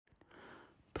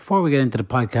Before we get into the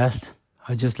podcast,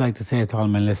 I'd just like to say to all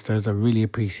my listeners, I really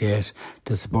appreciate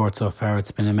the support so far. It's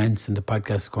been immense and the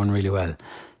podcast is going really well.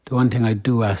 The one thing I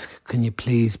do ask, can you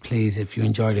please, if you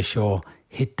enjoy the show,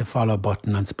 hit the follow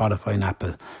button on Spotify and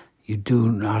Apple. You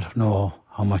do not know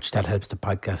how much that helps the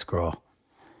podcast grow.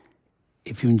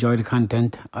 If you enjoy the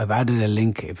content, I've added a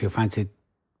link if you fancy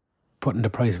putting the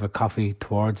price of a coffee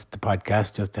towards the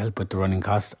podcast just to help with the running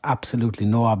costs. Absolutely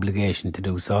no obligation to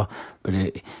do so, but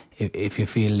if you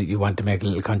feel you want to make a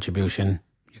little contribution,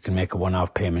 you can make a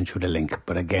one-off payment through the link.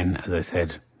 But again, as I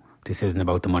said, this isn't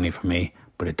about the money for me,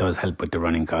 but it does help with the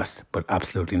running costs, but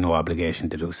absolutely no obligation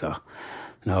to do so.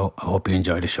 Now, I hope you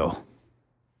enjoy the show.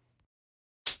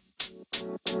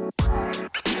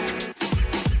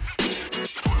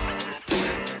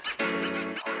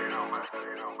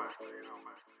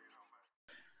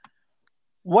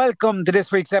 Welcome to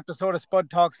this week's episode of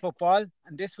Spud Talks Football.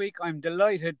 And this week I'm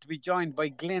delighted to be joined by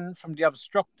Glyn from the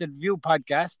Obstructed View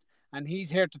podcast. And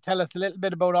he's here to tell us a little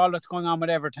bit about all that's going on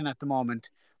with Everton at the moment.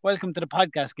 Welcome to the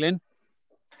podcast, Glyn.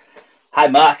 Hi,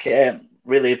 Mark.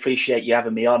 Really appreciate you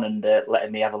having me on and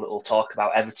letting me have a little talk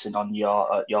about Everton on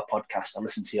your podcast. I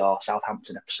listened to your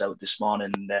Southampton episode this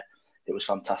morning and it was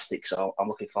fantastic. So I'm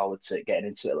looking forward to getting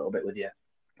into it a little bit with you.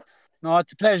 No,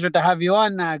 it's a pleasure to have you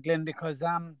on, Glyn, because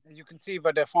as you can see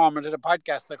by the format of the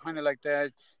podcast, I kind of like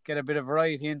to get a bit of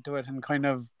variety into it and kind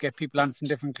of get people on from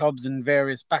different clubs and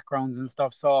various backgrounds and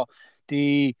stuff. So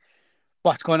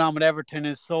what's going on with Everton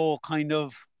is so kind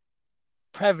of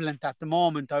prevalent at the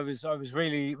moment. I was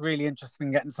really, really interested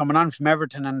in getting someone on from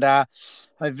Everton, and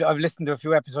I've listened to a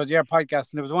few episodes of your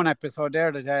podcast, and there was one episode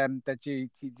there that you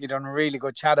done a really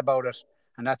good chat about it.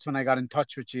 And that's when I got in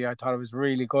touch with you. I thought it was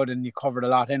really good and you covered a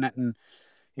lot in it. And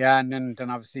yeah, and then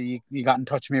obviously you got in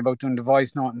touch with me about doing the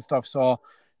voice note and stuff. So,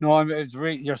 no,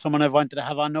 you're someone I've wanted to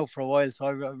have on now for a while. So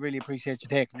I really appreciate you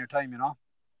taking your time,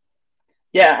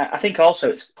 Yeah, I think also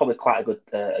it's probably quite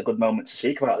a good moment to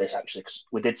speak about this, actually, because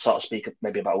we did sort of speak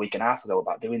maybe about a week and a half ago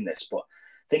about doing this. But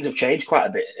things have changed quite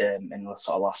a bit in the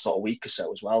sort of last sort of week or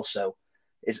so as well. So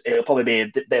it'll probably be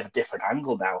a bit of a different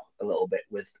angle now, a little bit.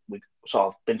 We've sort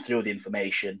of been through the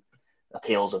information,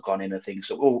 appeals have gone in and things,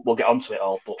 so we'll get onto it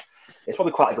all. But it's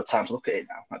probably quite a good time to look at it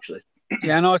now, actually.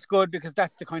 Yeah, no, it's good because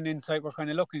that's the kind of insight we're kind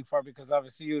of looking for. Because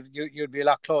obviously you'd be a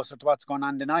lot closer to what's going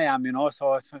on than I am,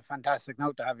 So it's fantastic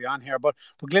now to have you on here. But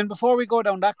Glenn, before we go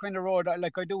down that kind of road,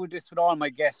 like I do with this with all my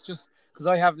guests, just because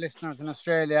I have listeners in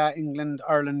Australia, England,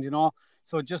 Ireland,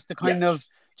 So just to kind of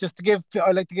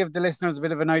I like to give the listeners a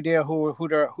bit of an idea who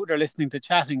they're listening to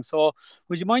chatting. So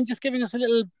would you mind just giving us a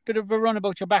little bit of a run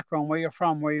about your background, where you're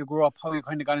from, where you grew up, how you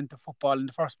kind of got into football in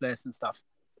the first place and stuff?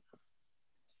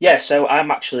 Yeah, so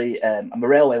I'm actually I'm a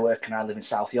railway worker and I live in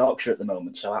South Yorkshire at the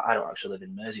moment. So I don't actually live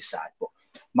in Merseyside, but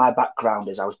my background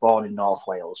is I was born in North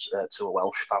Wales to a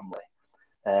Welsh family,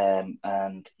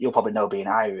 and you'll probably know, being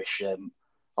Irish,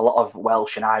 a lot of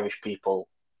Welsh and Irish people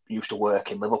used to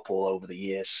work in Liverpool over the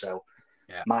years. So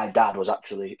yeah. My dad was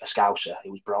actually a Scouser. He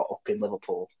was brought up in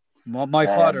Liverpool. My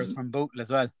father is from Bootle as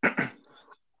well.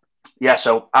 Yeah,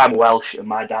 so I'm Welsh and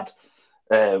my dad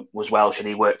was Welsh and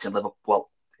he worked in Liverpool. Well,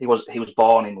 he was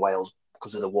born in Wales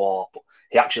because of the war, but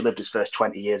he actually lived his first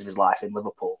 20 years of his life in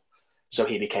Liverpool. So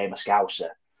he became a Scouser.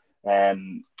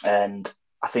 And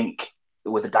I think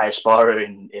with the diaspora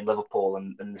in Liverpool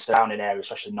and the surrounding area,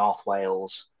 especially North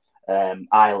Wales,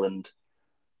 Ireland,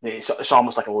 it's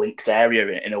almost like a linked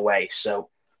area in a way.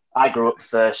 So I grew up the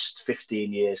first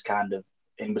 15 years kind of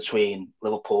in between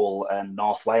Liverpool and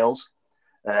North Wales.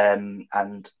 And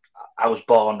I was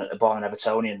born an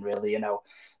Evertonian, really,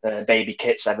 baby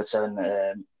kits,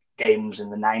 Everton, games in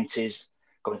the 90s,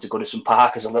 going to Goodison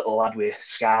Park as a little lad with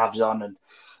scarves on and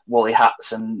woolly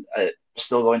hats, and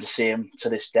still going to see him to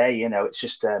this day. It's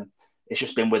just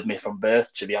been with me from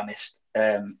birth, to be honest.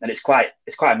 And it's quite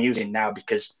amusing now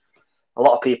because a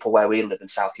lot of people where we live in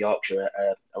South Yorkshire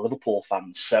are Liverpool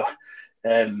fans. So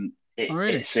really?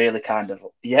 It's really kind of,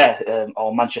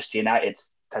 or Manchester United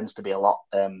tends to be a lot.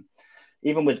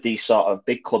 Even with these sort of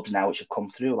big clubs now which have come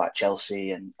through, like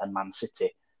Chelsea and Man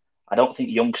City, I don't think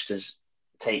youngsters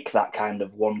take that kind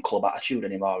of one club attitude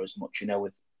anymore as much,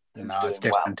 with them doing it's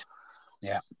different.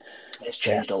 Well. Yeah. It's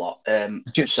changed a lot. Go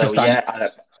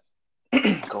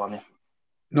on, yeah.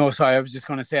 No, sorry, I was just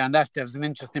going to say on that, there was an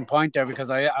interesting point there because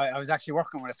I was actually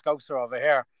working with a Scouser over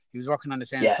here. He was working on the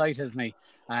same site as me,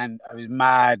 and I was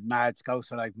mad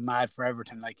Scouser, like mad for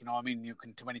Everton. Like, you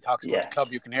can, when he talks about the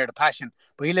club, you can hear the passion.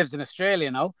 But he lives in Australia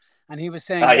now, and he was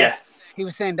saying he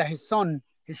was saying that his son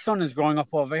is growing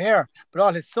up over here, but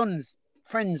all his son's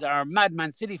friends are mad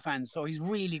Man City fans, so he's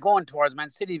really going towards Man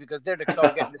City because they're the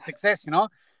club getting the success, you know.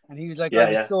 And he was like, I Yeah,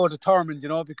 was yeah, so determined, you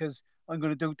know, because I'm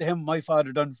going to do to him my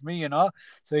father done for me, you know.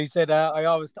 So he said, I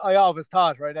always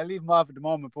thought, right, I leave him off at the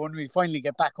moment, but when we finally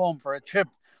get back home for a trip,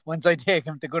 once I take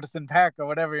him to Goodison Park or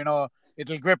whatever, you know,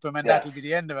 it'll grip him and yeah. that'll be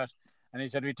the end of it. And he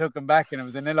said we took him back and it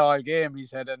was a 0-0 game. He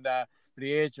said, and for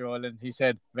the 8-year-old, and he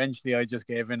said eventually I just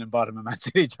gave in and bought him a Man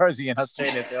City jersey in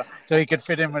Australia, so he could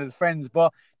fit in with his friends.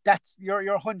 But that's you're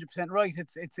 100% right.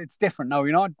 It's different now.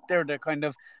 You know, they're the kind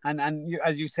of and you,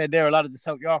 as you said there, a lot of the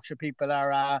South Yorkshire people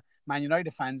are Man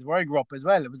United fans. Where I grew up as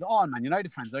well, it was all Man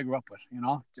United fans I grew up with. You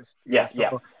know, Yeah,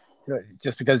 yeah. so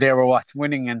just because they were what's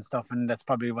winning and stuff, and that's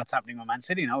probably what's happening with Man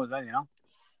City now as well. You know.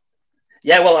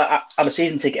 Yeah, well, I'm a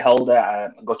season ticket holder. I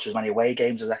go to as many away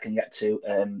games as I can get to,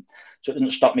 so it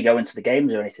doesn't stop me going to the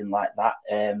games or anything like that.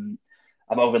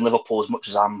 I'm over in Liverpool as much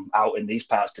as I'm out in these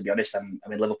parts. To be honest, I'm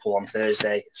in Liverpool on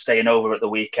Thursday, staying over at the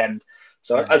weekend,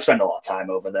 so Yeah. I spend a lot of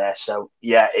time over there. So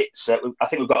yeah, it's I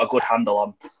think we've got a good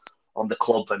handle on the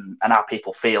club and how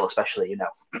people feel, especially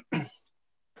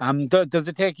Does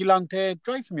it take you long to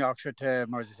drive from Yorkshire to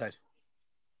Merseyside?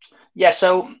 Yeah,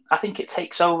 so I think it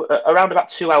takes around about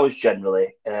 2 hours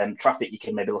generally. Traffic, you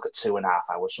can maybe look at 2.5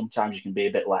 hours. Sometimes you can be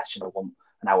a bit less,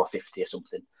 an hour 50 or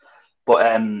something.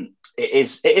 But it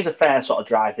is a fair sort of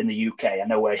drive in the UK. I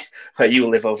know where you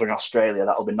live over in Australia,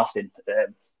 that'll be nothing,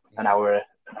 an Yeah.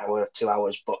 hour, 2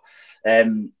 hours. But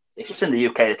it's just in the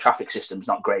UK, the traffic system's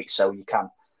not great, so you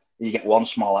get one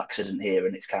small accident here,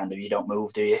 and it's kind of you don't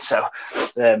move, do you? So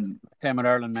Same with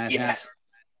Ireland, mate. Yeah. yes,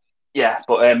 yeah,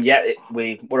 but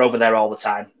we're over there all the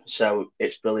time, so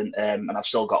it's brilliant. And I've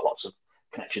still got lots of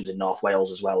connections in North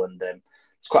Wales as well, and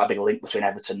it's quite a big link between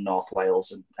Everton, North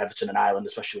Wales, and Everton and Ireland,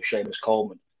 especially with Seamus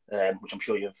Coleman, which I'm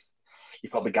sure you've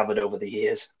probably gathered over the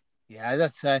years. Yeah,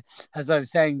 that's as I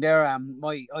was saying there.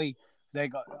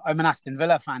 Like I'm an Aston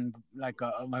Villa fan, like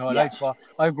my whole Yeah, life. But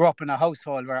I grew up in a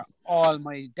household where all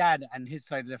my dad and his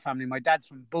side of the family. My dad's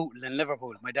from Bootle in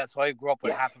Liverpool. My dad, so I grew up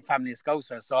with yeah, half a family of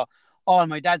Scousers. So all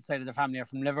my dad's side of the family are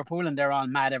from Liverpool, and they're all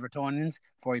mad Evertonians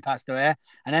before he passed away.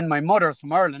 And then my mother's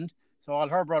from Ireland. So all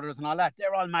her brothers and all that,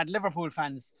 they're all mad Liverpool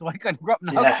fans. So I kind of grew up in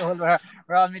a yeah, household where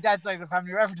all my dad's side of the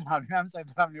family were Everton, all my mom's side of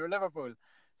the family were Liverpool.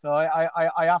 So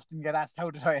I often get asked how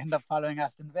did I end up following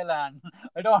Aston Villa, and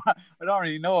I don't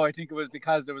really know. I think it was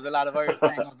because there was a lot of Irish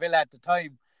playing on Villa at the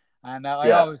time, and I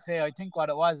yeah, always say I think what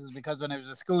it was is because when I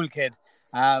was a school kid,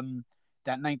 that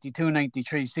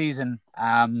 92-93 season,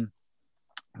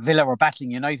 Villa were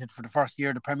battling United for the first year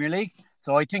of the Premier League.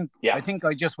 So I think yeah. I think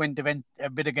I just went a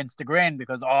bit against the grain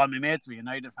because all my mates were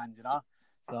United fans, you know.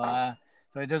 So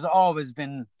so there's always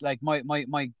been like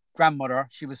my grandmother,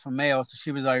 she was from Mayo, so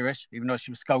she was Irish, even though she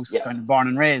was Scouse, Yeah. kind of born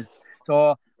and raised.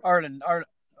 So Ireland or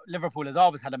Liverpool has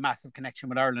always had a massive connection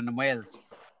with Ireland and Wales.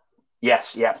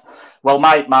 Yes, yeah. Well,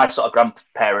 my sort of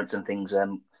grandparents and things,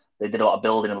 they did a lot of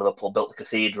building in Liverpool, built the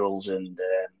cathedrals and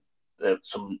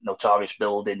some notorious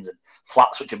buildings and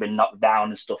flats which have been knocked down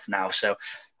and stuff now. So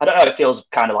I don't know. It feels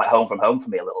kind of like home from home for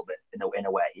me a little bit in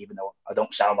a way, even though I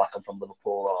don't sound like I'm from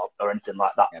Liverpool or anything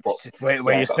like that. Yeah, But it's just where yeah,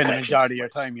 you I've got spend the connections in majority of your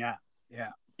place. time. Yeah, yeah.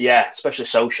 Yeah, especially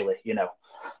socially.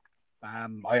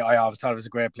 I always thought it was a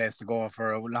great place to go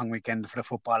for a long weekend for the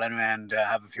football anyway, and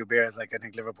have a few beers. Like I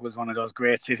think Liverpool is one of those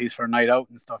great cities for a night out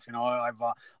and stuff. You know,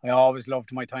 I always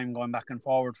loved my time going back and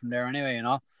forward from there anyway. You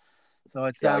know, so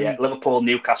it's Yeah, yeah. Liverpool,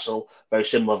 Newcastle, very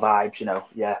similar vibes.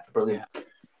 Yeah, brilliant.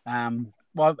 yeah.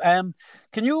 Well,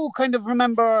 can you kind of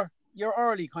remember your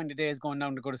early kind of days going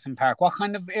down to Goodison Park? What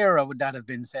kind of era would that have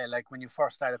been? Say, like when you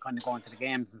first started kind of going to the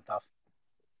games and stuff.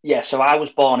 Yeah, so I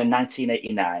was born in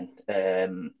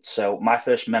 1989. So my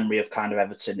first memory of kind of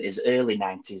Everton is early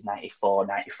 90s, 94,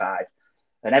 95.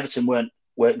 And Everton weren't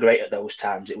great at those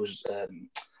times. It was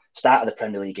start of the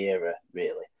Premier League era,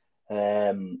 really.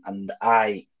 And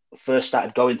I first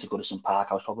started going to Goodison Park.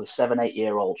 I was probably 7, 8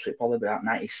 year old, so it probably about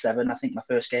 97, I think my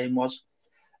first game was.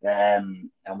 And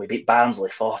we beat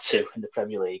Barnsley 4-2 in the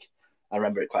Premier League. I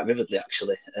remember it quite vividly,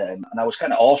 actually. And I was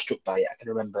kind of awestruck by it. I can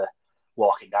remember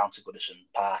walking down to Goodison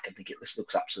Park and thinking, this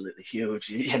looks absolutely huge,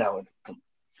 and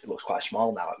it looks quite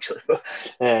small now, actually. But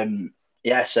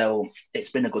yeah, so it's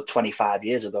been a good 25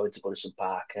 years of going to Goodison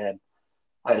Park. I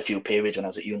had a few periods when I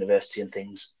was at university and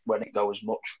things when it goes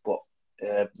much, but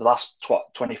the last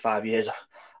 25 years,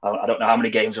 I don't know how many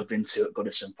games I've been to at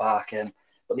Goodison Park.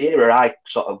 But the era I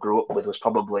sort of grew up with was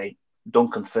probably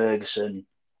Duncan Ferguson,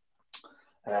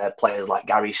 players like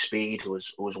Gary Speed, who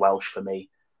was Welsh for me.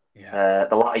 Yeah,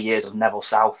 The latter years of Neville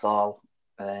Southall,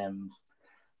 um,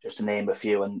 just to name a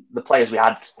few. And the players we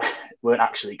had weren't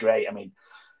actually great. I mean,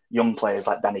 young players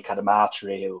like Danny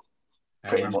Cadamarteri, who I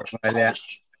pretty remember. much Well, yeah,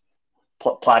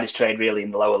 plied his trade really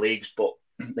in the lower leagues, but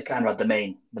they kind of had the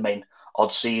main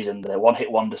odd season, the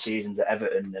one-hit wonder seasons at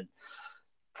Everton and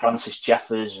Francis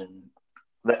Jeffers, and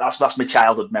that's my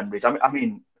childhood memories. I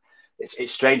mean,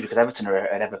 it's strange because Everton are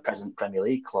an ever-present Premier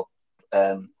League club,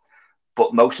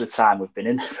 but most of the time we've been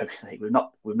in the Premier League.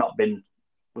 We've not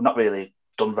really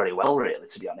done very well, really,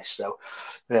 to be honest. So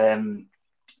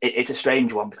it's a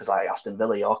strange one because like Aston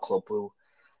Villa, your club, who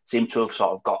seem to have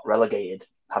sort of got relegated,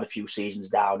 had a few seasons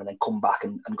down, and then come back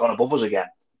and gone above us again.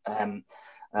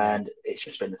 And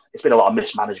it's been a lot of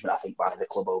mismanagement, I think, by the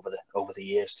club over the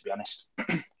years, to be honest.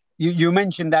 You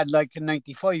mentioned that like a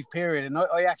 95 period, and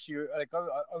I actually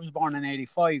I was born in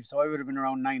 85, so I would have been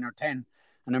around 9 or 10.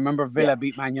 And I remember Villa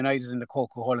beat Man United in the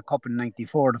Coca-Cola Cup in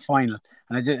 '94, the final.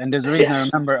 And there's a reason I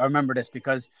remember this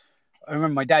because I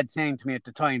remember my dad saying to me at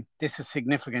the time, "This is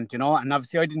significant," And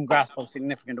obviously, I didn't grasp how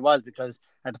significant it was because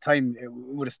at the time,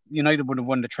 United would have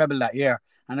won the treble that year.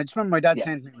 And I just remember my dad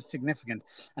saying to me it was significant.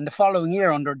 And the following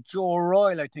year, under Joe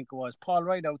Royle, I think it was, Paul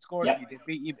Wright outscored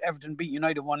you. Everton beat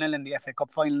United 1-0 in the FA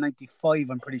Cup final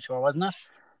 '95. I'm pretty sure, wasn't it?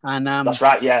 And that's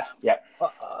right. Yeah.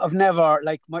 I've never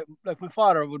my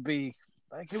father would be.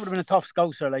 Like, he would have been a tough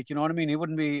scouser, you know what I mean? He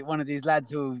wouldn't be one of these lads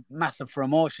who massive for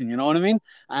emotion, you know what I mean?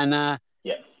 And I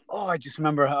just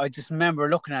remember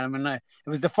looking at him, and it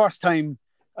was the first time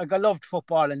I loved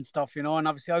football and stuff, and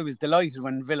obviously I was delighted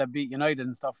when Villa beat United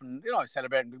and stuff, and I was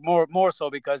celebrating more so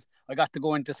because I got to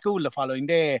go into school the following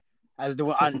day as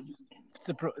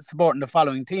supporting the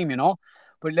following team,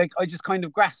 But I just kind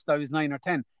of grasped I was 9 or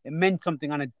 10. It meant something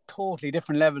on a totally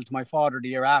different level to my father the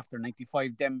year after,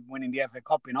 '95, them winning the FA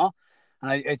Cup,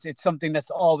 And it's something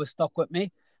that's always stuck with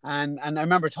me. And I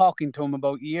remember talking to him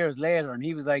about years later, and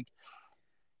he was like,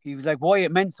 why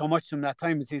it meant so much to him that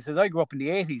time is he says, I grew up in the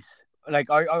 '80s.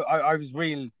 I was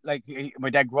real, my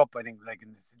dad grew up, I think,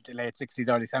 in the late '60s,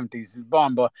 early '70s, he was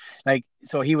born, but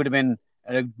so he would have been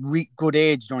at a good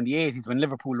age during the '80s when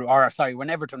when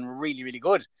Everton were really, really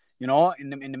good, in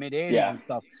the mid '80s and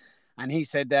stuff. And he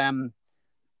said,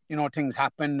 things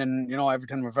happened, and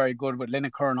Everton were very good with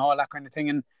Lineker and all that kind of thing.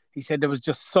 And he said there was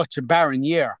just such a barren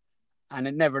year, and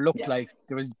it never looked like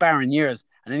there was barren years.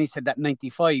 And then he said that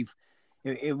 '95,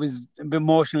 it was a bit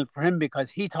emotional for him because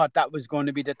he thought that was going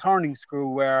to be the turning screw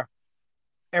where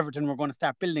Everton were going to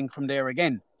start building from there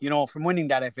again, from winning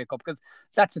that FA Cup, because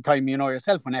that's the time,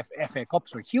 yourself, when FA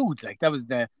Cups were huge. Like that was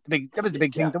the big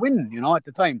thing to win, at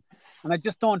the time. And I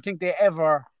just don't think they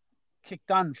ever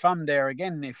kicked on from there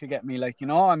again, if you get me.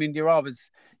 I mean, you're always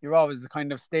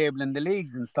kind of stable in the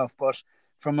leagues and stuff, but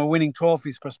from a winning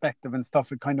trophies perspective and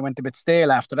stuff, it kind of went a bit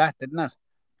stale after that, didn't it?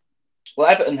 Well,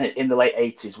 Everton in the late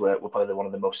 '80s were probably one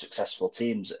of the most successful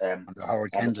teams. Under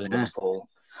Howard Everton, Kendall, Liverpool,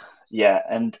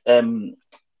 and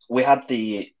we had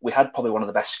probably one of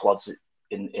the best squads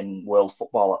in world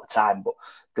football at the time. But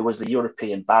there was the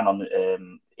European ban on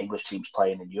English teams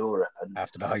playing in Europe, and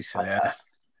after the Heysel,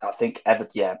 I think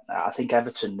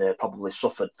Everton probably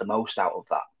suffered the most out of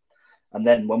that. And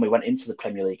then when we went into the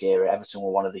Premier League era, Everton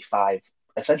were one of the 5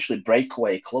 essentially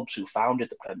breakaway clubs who founded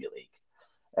the Premier League.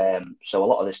 So a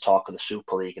lot of this talk of the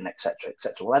Super League and etc.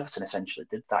 Well, Everton essentially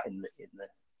did that in the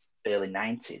early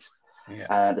 '90s.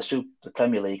 The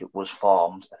Premier League was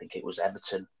formed. I think it was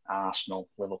Everton, Arsenal,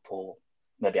 Liverpool,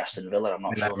 maybe Aston Villa. I'm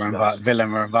not sure. Villa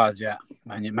were involved, yeah.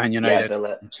 Man United,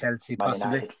 Villa, Chelsea, Man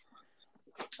possibly. United.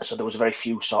 So there was very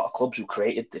few sort of clubs who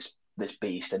created this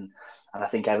beast, and I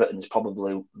think Everton's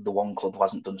probably the one club who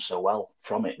hasn't done so well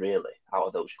from it, really, out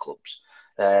of those clubs.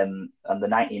 And the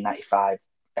 1995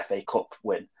 FA Cup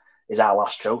win is our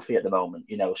last trophy at the moment,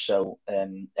 So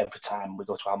every time we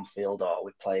go to Anfield or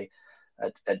we play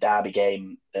a derby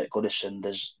game at Goodison,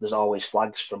 there's always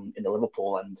flags from in the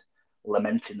Liverpool end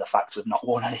lamenting the fact we've not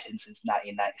won anything since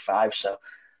 1995. So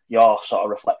you're sort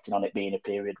of reflecting on it being a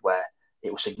period where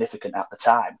it was significant at the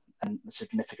time, and the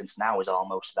significance now is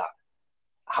almost that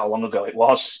how long ago it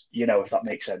was, if that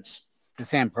makes sense. The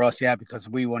same for us, yeah, because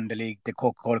we won the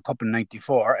Coca-Cola Cup in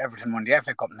 '94, Everton won the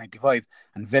FA Cup in '95,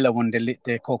 and Villa won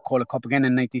the Coca-Cola Cup again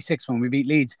in '96 when we beat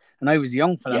Leeds. And I was a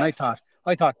young fella, and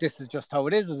I thought this is just how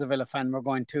it is as a Villa fan. We're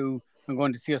going to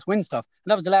see us win stuff,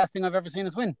 and that was the last thing I've ever seen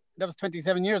us win. That was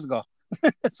 27 years ago.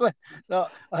 So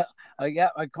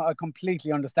I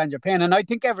completely understand your pain, and I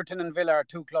think Everton and Villa are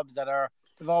 2 clubs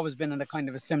they've always been in a kind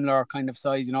of a similar kind of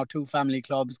size, 2 family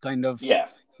clubs, kind of.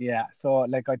 Yeah. So I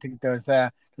think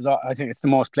I think it's the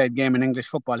most played game in English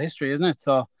football history, isn't it?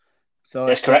 So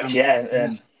that's correct.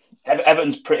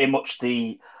 Everton's pretty much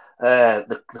the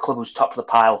club who's top of the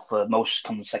pile for most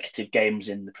consecutive games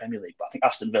in the Premier League. But I think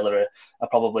Aston Villa are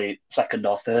probably second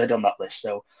or third on that list.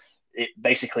 So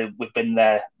basically we've been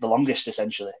there the longest,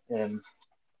 essentially.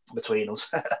 between us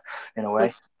in a But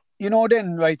way.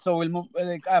 then right. So we'll move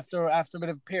like after a bit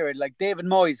of a period. Like David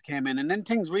Moyes came in, and then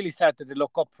things really started to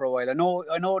look up for a while. I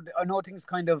know things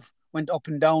kind of went up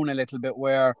and down a little bit.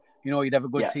 Where you'd have a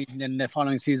good Yeah. season, then the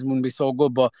following season wouldn't be so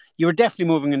good. But you were definitely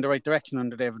moving in the right direction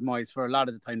under David Moyes for a lot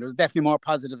of the time. There was definitely more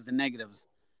positives than negatives.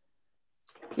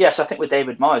 Yes, I think with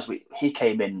David Moyes, he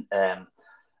came in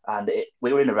and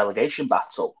we were in a relegation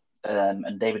battle,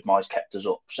 and David Moyes kept us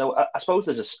up. So I suppose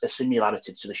there's a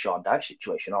similarity to the Sean Dyche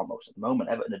situation almost at the moment.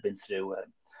 Everton had been through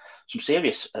some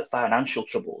serious financial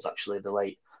troubles, actually, the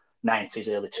late 90s,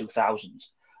 early 2000s.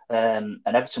 And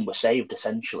Everton were saved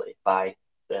essentially by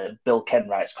Bill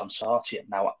Kenwright's consortium.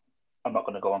 Now, I'm not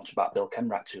going to go on to about Bill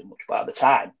Kenwright too much, but at the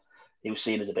time, he was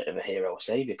seen as a bit of a hero,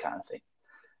 saviour kind of thing.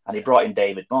 And he Yeah, brought in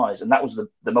David Moyes, and that was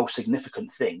the most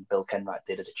significant thing Bill Kenwright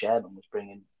did as a chairman, was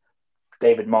bringing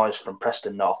David Moyes from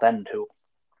Preston North End, who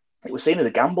it was seen as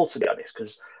a gamble, to be honest,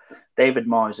 because David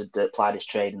Moyes had applied his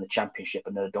trade in the Championship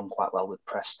and had done quite well with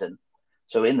Preston,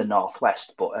 so in the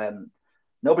Northwest. But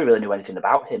nobody really knew anything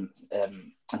about him.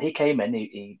 And he came in,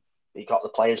 he got the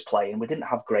players playing. We didn't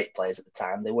have great players at the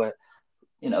time. They were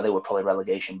probably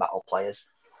relegation battle players.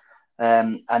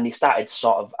 And he started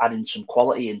sort of adding some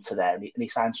quality into there, and he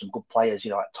signed some good players,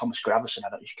 like Thomas Gravison. I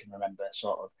don't know if you can remember,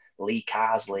 sort of Lee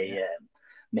Carsley, yeah,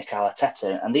 Mikel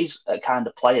Arteta, and these are kind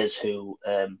of players who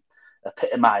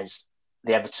epitomise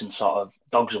the Everton sort of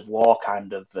dogs of war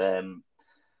kind of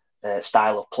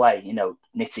style of play.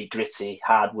 Nitty gritty,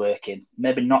 hard working,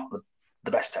 maybe not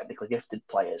the best technically gifted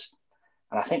players.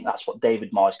 And I think that's what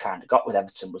David Moyes kind of got with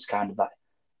Everton, was kind of that,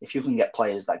 if you can get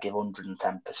players that give 110%,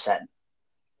 yeah,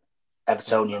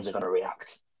 Evertonians are going to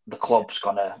react. The club's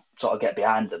going to sort of get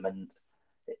behind them. And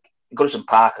Goodison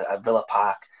Park, at Villa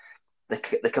Park, they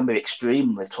can be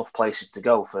extremely tough places to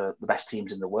go for the best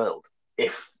teams in the world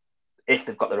if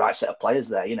they've got the right set of players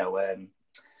there.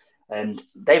 And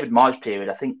David Moyes' period,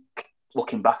 I think,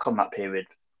 looking back on that period,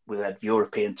 we had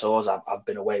European tours. I've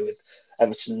been away with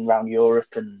Everton around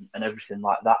Europe and everything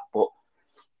like that. But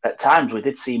at times we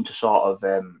did seem to sort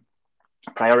of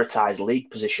prioritise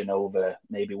league position over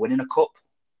maybe winning a cup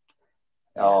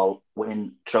yeah. or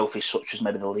winning trophies such as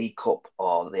maybe the League Cup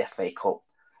or the FA Cup.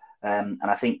 And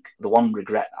I think the one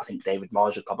regret I think David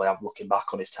Moyes would probably have looking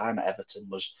back on his time at Everton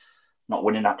was not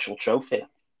winning an actual trophy.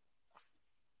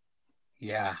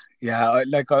 Yeah, yeah,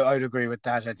 I'd agree with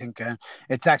that. I think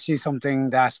it's actually something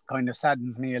that kind of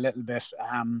saddens me a little bit.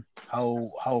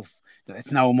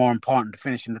 It's now more important to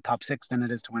finish in the top six than it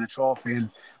is to win a trophy,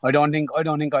 and I don't think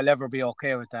I'll ever be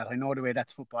okay with that. I know the way that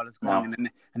football is going, No,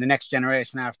 and the next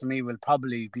generation after me will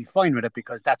probably be fine with it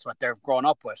because that's what they've grown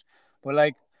up with. But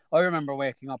like, I remember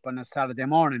waking up on a Saturday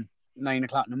morning, 9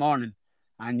 o'clock in the morning,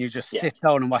 and you just yeah, sit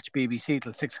down and watch BBC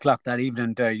till 6 o'clock that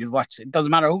evening. You watch. It doesn't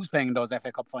matter who's playing in those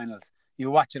FA Cup finals. You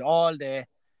watch it all day.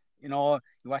 You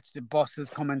watch the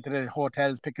buses coming to the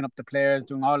hotels, picking up the players,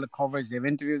 doing all the coverage. They have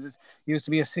interviews. It used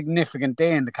to be a significant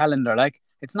day in the calendar. Like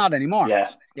it's not anymore. yeah,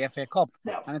 The FA Cup,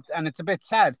 no, and it's a bit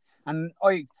sad. And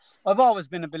I've always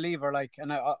been a believer. Like,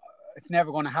 it's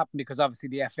never going to happen because obviously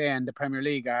the FA and the Premier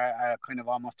League are kind of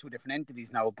almost two different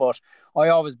entities now. But I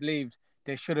always believed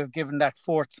they should have given that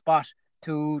fourth spot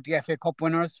to the FA Cup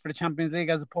winners for the Champions League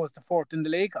as opposed to fourth in the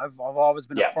league. I've always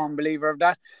been a yeah, firm believer of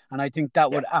that, and I think that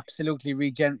yeah, would absolutely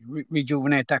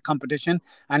rejuvenate that competition.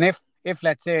 And if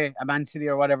let's say a Man City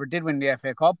or whatever did win the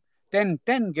FA Cup, then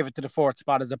give it to the fourth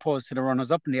spot as opposed to the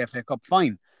runners up in the FA Cup.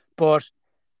 Fine, but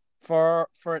for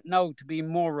it now to be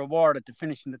more rewarded to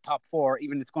finish in the top four,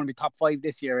 even it's going to be top five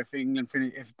this year if England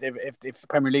finish if the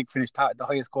Premier League finish the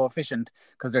highest coefficient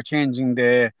because they're changing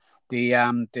the the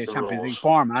Champions League rules,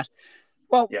 format.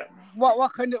 Well, yeah.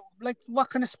 what kind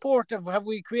of sport have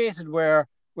we created where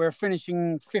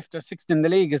finishing fifth or sixth in the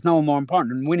league is no more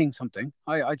important than winning something?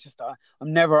 I'm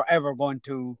never ever going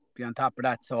to be on top of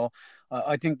that. So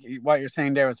I think what you're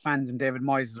saying there as fans and David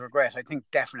Moyes' regret. I think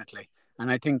definitely,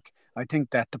 and I think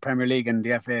that the Premier League and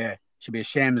the FA should be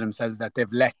ashamed of themselves that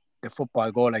they've let the football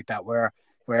go like that, where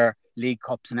League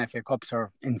Cups and FA Cups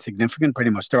are insignificant.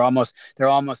 Pretty much, they're almost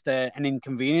an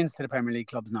inconvenience to the Premier League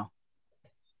clubs now.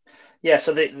 Yeah,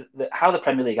 so how the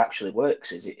Premier League actually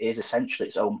works is it is essentially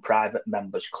its own private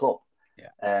members club.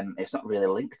 Yeah, It's not really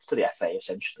linked to the FA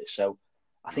essentially. So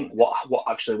I think right. what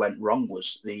actually went wrong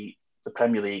was the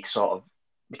Premier League sort of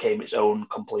became its own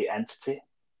complete entity,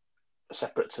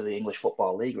 separate to the English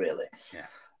Football League, really. Yeah,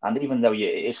 And even though it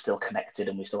is still connected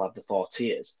and we still have the four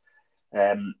tiers,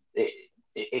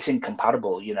 it's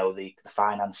incompatible, the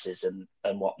finances and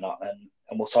whatnot.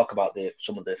 And we'll talk about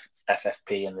some of the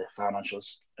FFP and the financial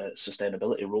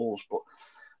sustainability rules, but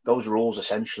those rules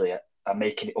essentially are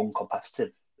making it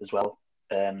uncompetitive as well.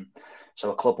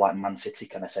 So a club like Man City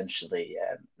can essentially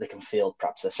they can field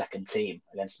perhaps their second team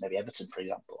against maybe Everton, for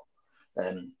example,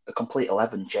 a complete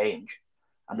 11 change,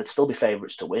 and they'd still be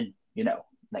favourites to win.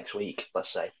 Next week, let's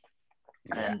say,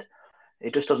 Yeah. and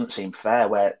it just doesn't seem fair.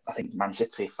 Where I think Man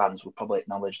City fans would probably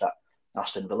acknowledge that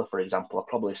Aston Villa, for example, are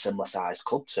probably a similar sized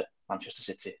club to Manchester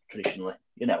City traditionally.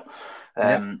 Yeah.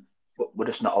 But we're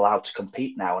just not allowed to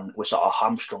compete now, and we're sort of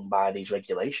hamstrung by these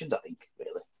regulations. I think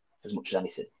really, as much as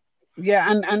anything.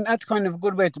 Yeah, and that's kind of a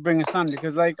good way to bring us on,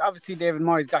 because like obviously David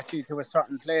Moyes got you to a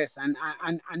certain place, and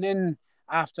then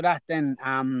after that, then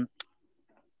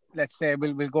let's say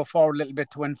we'll go forward a little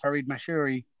bit to when Farid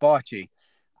Mashiri bought you,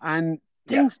 and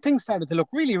Yeah, things started to look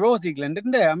really rosy, Glenn,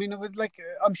 didn't they? I mean, it was like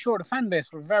I'm sure the fan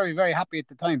base were very very happy at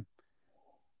the time.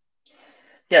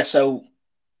 yeah. So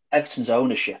Everton's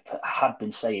ownership had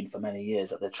been saying for many years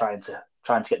that they're trying to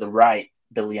get the right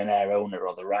billionaire owner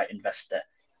or the right investor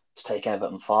to take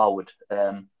Everton forward.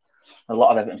 A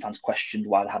lot of Everton fans questioned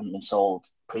why they hadn't been sold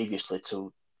previously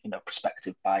to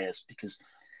prospective buyers, because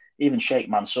even Sheikh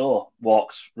Mansour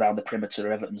walks around the perimeter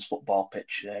of Everton's football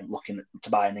pitch looking to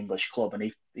buy an English club,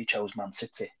 and he chose Man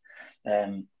City,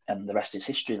 and the rest is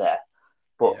history there.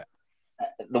 But Yeah.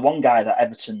 the one guy that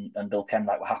Everton and Bill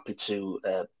Kenwright were happy to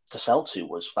sell to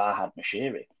was Farhad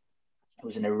Mashiri, who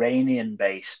was an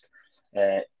Iranian-based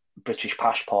uh, British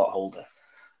passport holder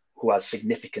who has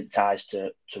significant ties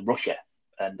to Russia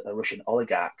and Russian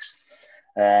oligarchs.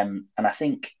 And I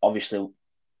think, obviously,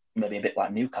 maybe a bit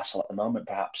like Newcastle at the moment,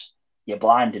 perhaps, you're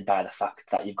blinded by the fact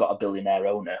that you've got a billionaire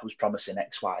owner who's promising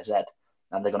X, Y, Z,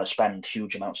 and they're going to spend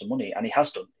huge amounts of money. And he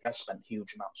has done. He has spent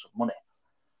huge amounts of money.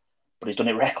 But he's done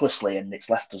it recklessly, and it's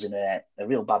left us in a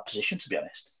real bad position, to be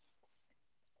honest.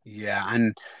 Yeah,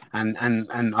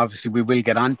 and obviously we will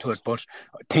get onto it, but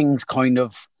things kind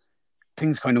of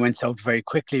things kind of went south very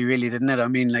quickly, really, didn't it? I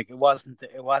mean, like it wasn't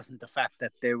the fact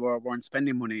that they weren't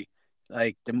spending money,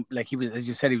 like he was, as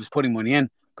you said, he was putting money in,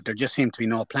 but there just seemed to be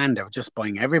no plan. They were just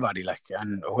buying everybody, like,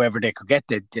 and whoever they could get,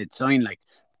 they'd sign, like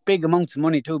big amounts of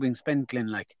money too being spent.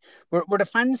 Glenn, like, were the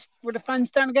fans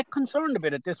starting to get concerned a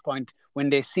bit at this point when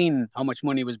they seen how much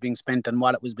money was being spent and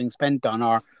what it was being spent on,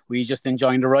 or were you just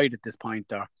enjoying the ride at this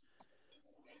point, or?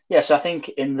 Yeah, so I think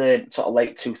in the sort of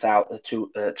late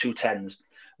 2010s,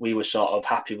 we were sort of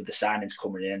happy with the signings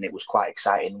coming in, and it was quite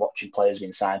exciting watching players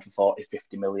being signed for 40,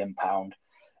 50 million pound.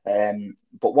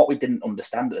 But what we didn't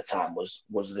understand at the time was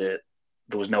that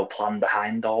there was no plan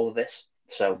behind all of this.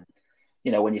 So,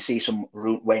 when you see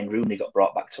Wayne Rooney got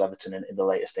brought back to Everton in the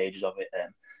later stages of it,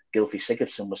 Gylfi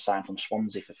Sigurdsson was signed from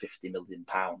Swansea for 50 million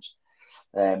pounds.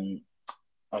 Um,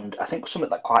 and I think something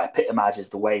that quite epitomises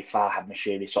the way Farhad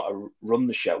Mashiri sort of run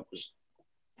the show was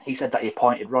he said that he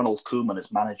appointed Ronald Koeman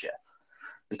as manager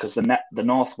because the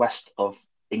northwest of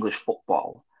English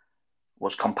football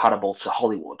was comparable to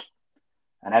Hollywood,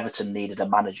 and Everton needed a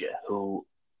manager who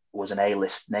was an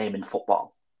A-list name in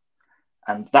football,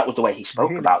 and that was the way he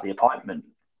spoke Really? about the appointment.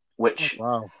 Oh, Which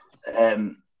wow.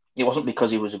 um, it wasn't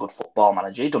because he was a good football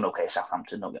manager. He'd done okay at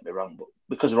Southampton, don't get me wrong, but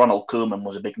because Ronald Koeman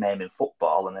was a big name in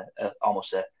football and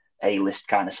almost a A-list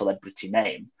kind of celebrity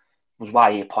name, was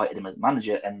why he appointed him as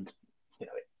manager, and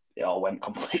it all went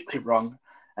completely wrong.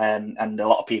 And a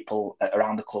lot of people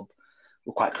around the club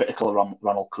were quite critical of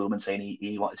Ronald Koeman, saying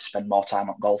he wanted to spend more time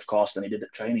on golf course than he did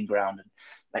at training ground and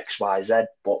X, Y, Z.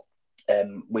 But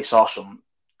we saw some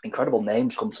incredible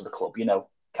names come to the club.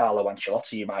 Carlo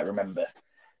Ancelotti, you might remember.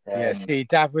 Yeah, see,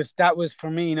 that was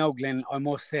for me, Glenn. I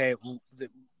must say,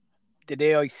 the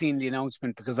day I seen the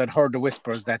announcement, because I'd heard the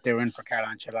whispers that they were in for Carlo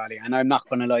Ancelotti, and I'm not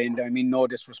going to lie, and I mean no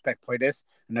disrespect by this,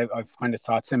 and I've kind of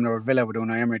thought similar with Villa with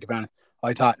Unai Emery. To be honest,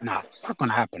 I thought, nah, it's not going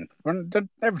to happen.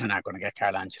 Everything not going to get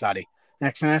Carlo Ancelotti.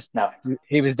 Next minute, No,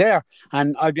 he was there,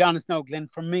 and I'll be honest, no, Glenn.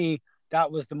 For me,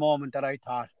 that was the moment that I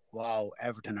thought, wow,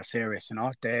 Everton are serious.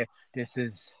 This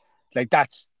is like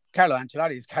that's Carlo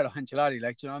Ancelotti is Carlo Ancelotti.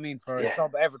 Like, you know what I mean? For a yeah.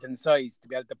 club Everton size to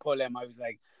be able to pull him, I was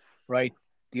like, right,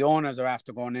 the owners are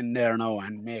after going in there now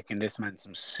and making this man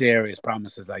some serious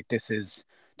promises. Like, this. It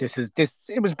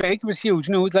was big. It was huge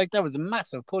news. Like, that was a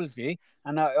massive pull for you.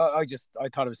 And I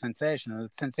thought it was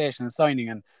sensational signing.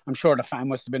 And I'm sure the fan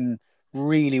must have been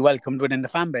really welcomed within the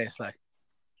fan base. Like,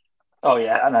 Oh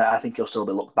yeah, and I think he'll still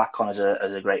be looked back on as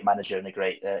a great manager and a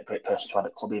great person to have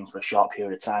at club even for a short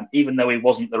period of time, even though he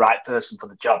wasn't the right person for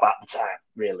the job at the time.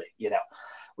 Really,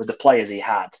 with the players he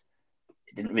had,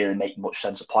 it didn't really make much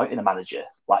sense appointing a manager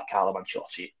like Carlo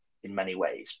Ancelotti in many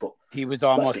ways. But he was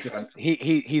let's be almost frank.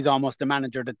 he's almost the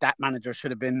manager that manager should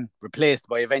have been replaced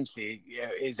by eventually. Yeah,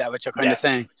 is that what you're kind of Yeah,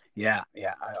 saying? Yeah,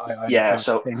 yeah, I yeah. understand what you're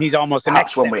So saying. He's almost the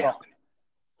next perhaps when step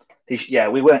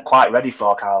up. we weren't quite ready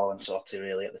for Carlo Ancelotti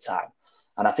really at the time.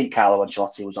 And I think Carlo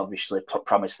Ancelotti was obviously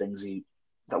promised things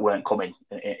that weren't coming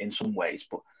in some ways.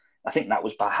 But I think that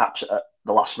was perhaps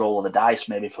the last roll of the dice,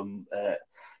 maybe from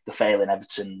the failing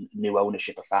Everton new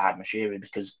ownership of Farhad Moshiri,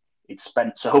 because he'd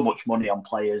spent so much money on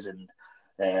players and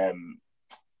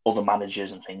other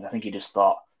managers and things. I think he just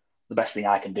thought the best thing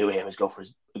I can do here is go for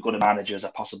as good a manager as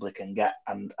I possibly can get.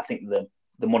 And I think the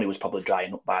money was probably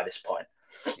drying up by this point.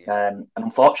 Yeah. And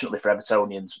unfortunately for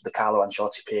Evertonians, the Carlo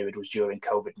Ancelotti period was during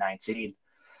COVID-19.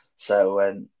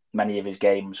 So many of his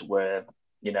games were,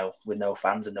 with no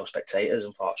fans and no spectators,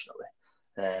 unfortunately.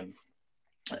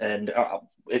 And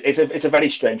it's a very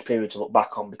strange period to look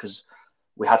back on, because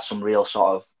we had some real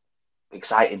sort of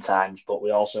exciting times, but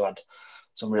we also had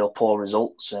some real poor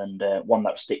results. And one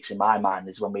that sticks in my mind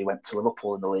is when we went to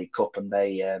Liverpool in the League Cup, and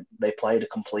they played a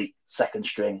complete second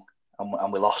string,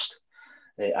 and we lost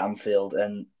at Anfield.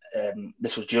 And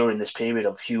this was during this period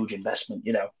of huge investment.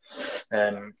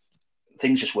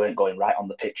 Things just weren't going right on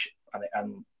the pitch,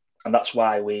 and that's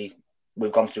why we've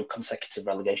gone through consecutive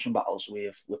relegation battles.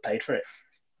 We've paid for it.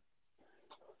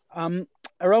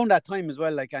 Around that time as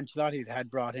well, like Ancelotti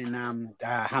had brought in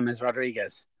James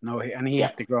Rodriguez. And he Yeah.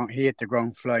 hit the ground. He hit the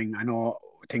ground flying. I know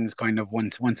things kind of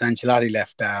once Ancelotti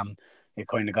left, it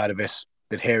kind of got a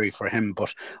bit hairy for him.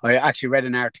 But I actually read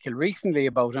an article recently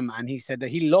about him, and he said that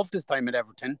he loved his time at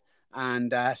Everton,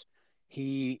 and that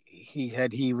he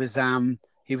said he was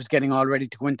getting all ready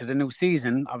to go into the new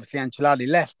season. Obviously, Ancelotti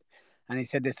left. And he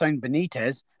said they signed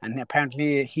Benitez, and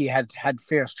apparently he had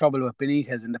fierce trouble with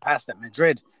Benitez in the past at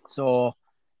Madrid. So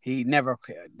he never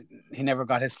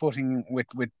got his footing with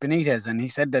Benitez. And he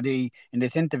said that in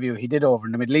this interview he did over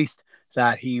in the Middle East,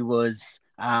 that he was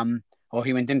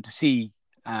he went in to see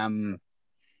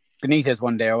Benitez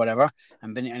one day or whatever,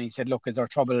 and he said, "Look, is there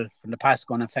trouble from the past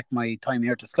going to affect my time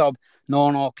here at this club?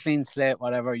 No, clean slate,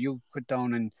 whatever. You put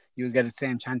down and you'll get the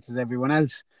same chances as everyone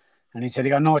else." And he said he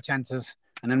got no chances.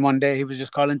 And then one day he was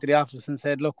just called into the office and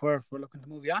said, "Look, we're looking to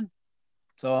move you on."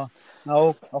 So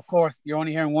now, of course, you're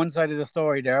only hearing one side of the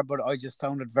story there, but I just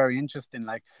found it very interesting.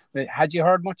 Like, had you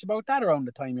heard much about that around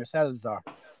the time yourselves, or?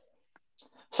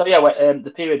 So yeah,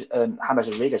 the period James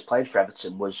Rodriguez played for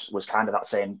Everton was kind of that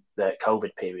same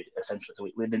COVID period, essentially. So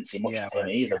we didn't see much Yeah, of it him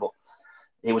was. either, Yeah, but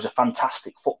he was a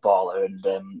fantastic footballer and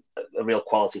a real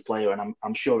quality player. And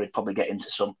I'm sure he'd probably get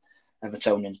into some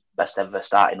Evertonians' best ever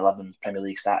starting 11, Premier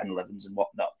League starting 11s and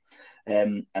whatnot.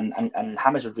 And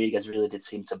James Rodriguez really did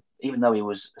seem to, even though he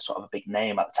was sort of a big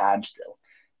name at the time still,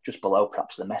 just below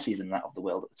perhaps the Messis and that of the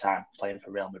world at the time, playing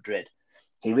for Real Madrid,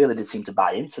 he really did seem to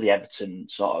buy into the Everton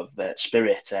sort of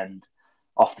spirit. And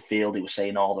off the field, he was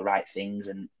saying all the right things.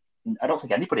 And I don't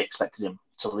think anybody expected him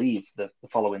to leave the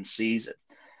following season.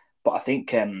 But I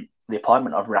think the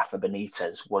appointment of Rafa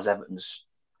Benitez was Everton's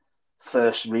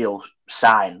first real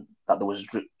sign that there was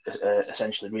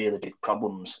essentially really big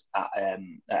problems at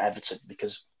Everton,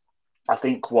 because I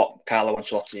think what Carlo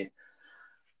Ancelotti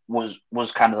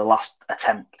was kind of the last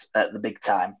attempt at the big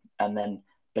time, and then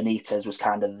Benitez was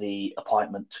kind of the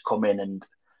appointment to come in and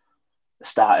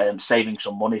start saving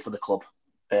some money for the club,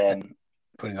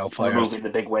 putting out fires. removing the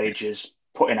big wages,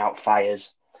 putting out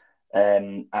fires,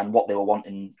 and what they were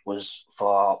wanting was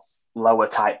for lower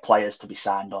type players to be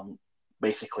signed on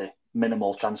basically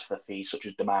minimal transfer fees, such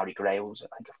as Damari Gray was, I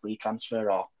think, a free transfer,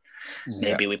 or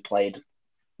Yeah, maybe we played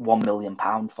 £1 million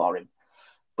for him.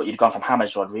 But you'd gone from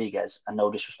James Rodriguez, and no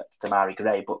disrespect to Damari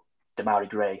Gray, but Damari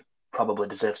Gray probably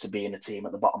deserves to be in a team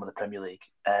at the bottom of the Premier League.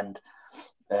 And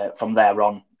from there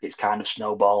on, it's kind of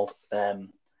snowballed. The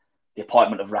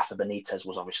appointment of Rafa Benitez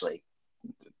was obviously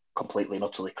completely and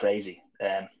utterly crazy.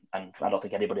 And I don't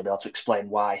think anybody will be able to explain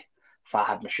why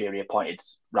Farhad Moshiri appointed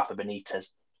Rafa Benitez,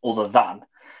 other than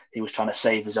he was trying to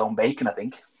save his own bacon, I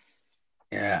think.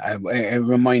 yeah. It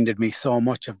reminded me so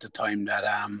much of the time that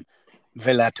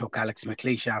Villa took Alex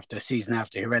McLeish after the season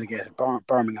after he relegated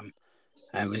Birmingham.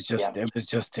 Yeah. I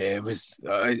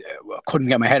couldn't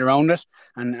get my head around it.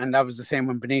 And that was the same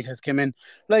when Benitez came in.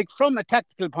 Like, from a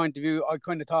tactical point of view, I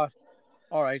kind of thought,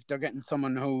 all right, they're getting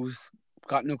someone who's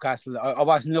got Newcastle. I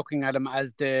wasn't looking at him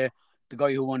as the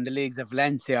guy who won the leagues of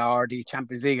Valencia or the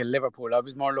Champions League at Liverpool. I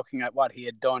was more looking at what he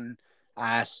had done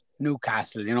at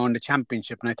Newcastle, in the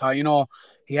Championship. And I thought,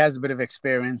 he has a bit of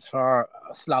experience for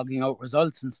slogging out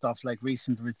results and stuff like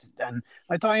recent. And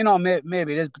I thought,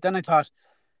 maybe it is. But then I thought,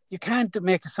 you can't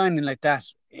make a signing like that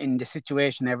in the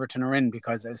situation Everton are in,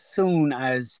 because as soon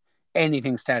as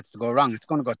anything starts to go wrong, it's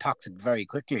going to go toxic very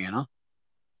quickly.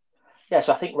 Yeah,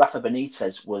 so I think Rafa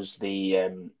Benitez was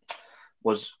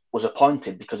was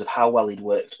appointed because of how well he'd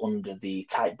worked under the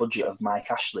tight budget of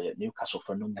Mike Ashley at Newcastle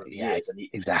for a number of Yeah, years, and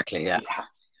exactly. Yeah, he'd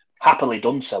happily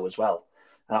done so as well.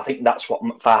 And I think that's what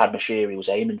Farhad Moshiri was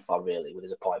aiming for, really, with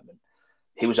his appointment.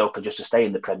 He was hoping just to stay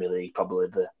in the Premier League, probably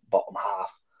the bottom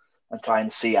half, and try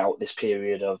and see out this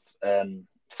period of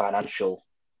financial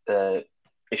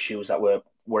issues that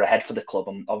were ahead for the club.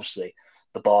 And obviously,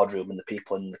 the boardroom and the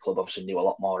people in the club obviously knew a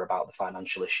lot more about the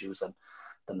financial issues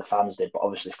than the fans did. But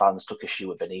obviously, fans took issue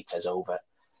with Benitez over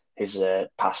his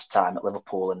past time at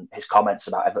Liverpool and his comments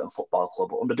about Everton Football Club,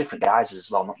 but under different guises as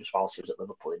well, not just whilst he was at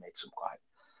Liverpool. He made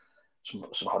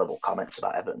some horrible comments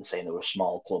about Everton, saying they were a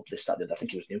small club, this, that, I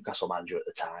think he was Newcastle manager at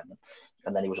the time,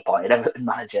 and then he was appointed Everton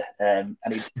manager, and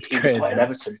he was appointed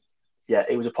Everton. Yeah,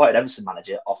 he was appointed Everton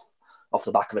manager off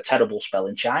the back of a terrible spell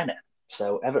in China.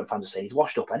 So Everton fans are saying he's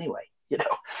washed up anyway,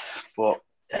 But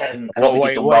I don't think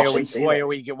he's done well since either.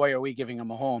 Why are we giving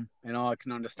him a home? I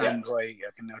can understand why.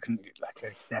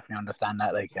 I definitely understand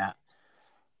that.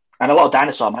 And a lot of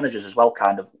dinosaur managers as well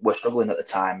kind of were struggling at the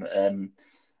time.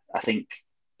 I think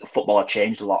football had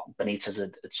changed a lot. Benitez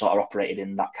had sort of operated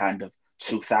in that kind of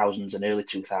 2000s and early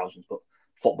 2000s, but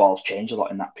football's changed a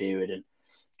lot in that period. And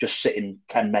just sitting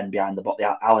 10 men behind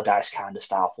the Allardyce kind of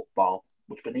style football,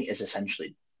 which Benitez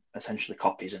essentially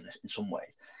copies in some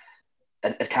ways,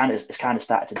 it's kind of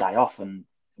started to die off. And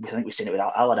we think we've seen it with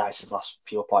Allardyce's last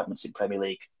few appointments in Premier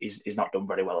League. He's not done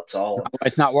very well at all.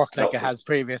 It's not worked like it has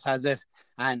previous, has it?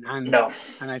 And no.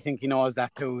 And I think he knows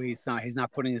that too. He's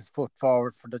not putting his foot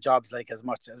forward for the jobs as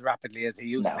much as rapidly as he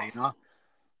used to. And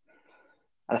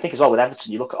I think as well with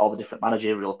Everton, you look at all the different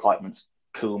managerial appointments: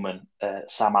 Koeman,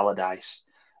 Sam Allardyce,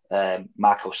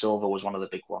 Marco Silva was one of the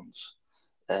big ones.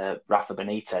 Rafa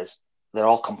Benitez. They're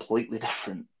all completely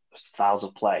different styles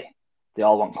of play. They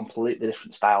all want completely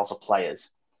different styles of players.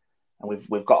 And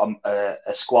we've got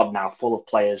a squad now full of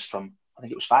players from, I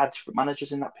think it was 5 different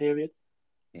managers in that period.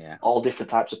 Yeah. All different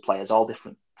types of players, all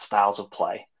different styles of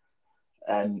play.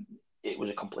 And it was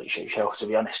a complete shit show, to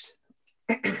be honest.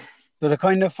 So the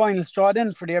kind of final straw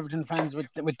then for the Everton fans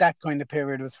with that kind of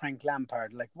period was Frank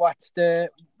Lampard.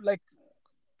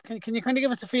 Can you kind of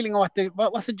give us a feeling of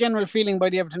what's the general feeling by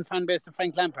the Everton fan base of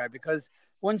Frank Lampard? Because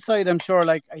one side, I'm sure,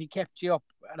 he kept you up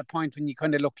at a point when you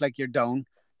kind of looked like you're down.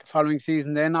 The following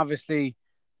season, then obviously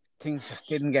things just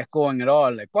didn't get going at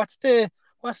all. What's the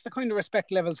kind of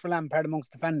respect levels for Lampard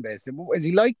amongst the fan base? Is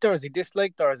he liked or is he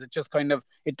disliked, or is it just kind of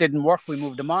it didn't work, we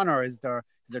moved him on, or is there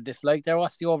dislike there?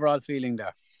 What's the overall feeling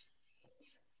there?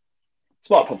 It's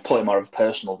probably more of a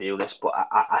personal view, this, but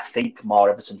I think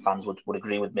more Everton fans would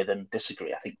agree with me than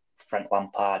disagree. I think Frank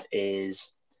Lampard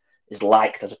is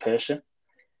liked as a person.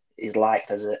 He's liked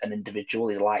as an individual.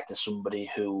 He's liked as somebody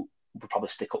who would probably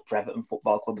stick up for Everton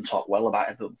Football Club and talk well about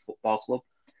Everton Football Club.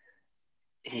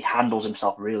 He handles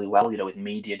himself really well, with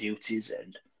media duties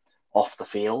and off the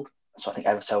field. So I think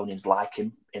Evertonians like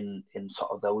him in sort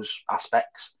of those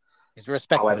aspects. He's a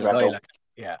respectable guy.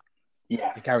 Yeah.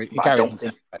 He carries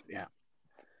himself.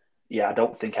 Yeah, I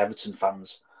don't think Everton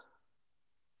fans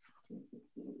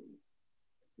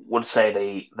would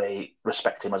say they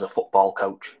respect him as a football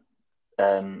coach.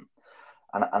 And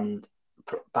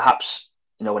perhaps,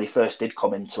 when he first did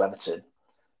come into Everton,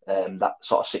 that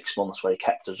sort of 6 months where he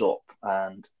kept us up,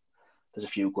 and there's a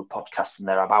few good podcasts in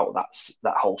there about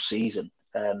that whole season.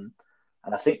 And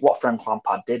I think what Frank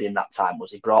Lampard did in that time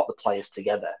was he brought the players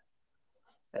together,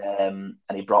 and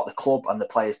he brought the club and the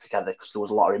players together because there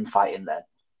was a lot of infighting then.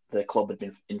 The club had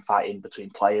been infighting between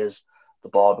players, the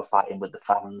board were fighting with the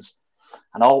fans,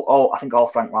 and I think all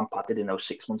Frank Lampard did in those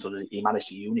 6 months was he managed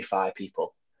to unify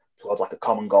people towards a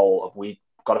common goal of we've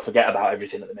got to forget about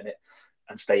everything at the minute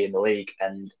and stay in the league.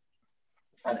 And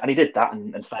he did that,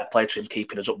 and fair play to him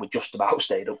keeping us up. We just about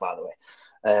stayed up, by the way.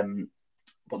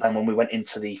 But then when we went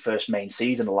into the first main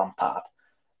season of Lampard,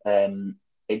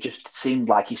 it just seemed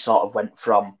like he sort of went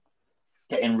from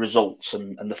getting results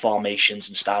and the formations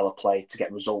and style of play to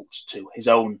get results to his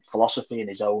own philosophy and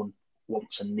his own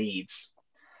wants and needs.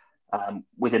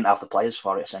 We didn't have the players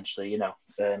for it, essentially.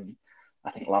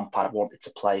 I think Lampard wanted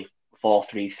to play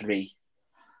 4-3-3,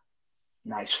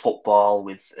 nice football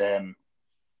with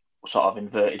sort of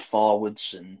inverted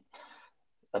forwards and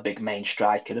a big main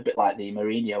striker, a bit like the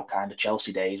Mourinho kind of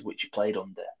Chelsea days, which he played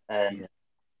under.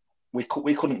 We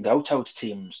couldn't go toe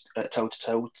to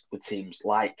toe with teams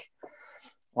like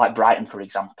Brighton, for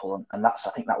example, and I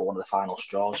think that was one of the final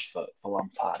straws for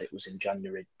Lampard. It was in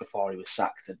January before he was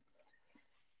sacked, and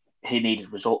he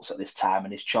needed results at this time,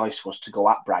 and his choice was to go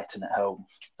at Brighton at home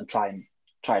and try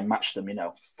and match them,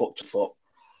 foot to foot,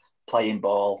 playing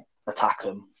ball, attack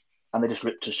them, and they just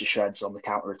ripped us to shreds on the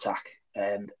counter attack,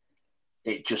 and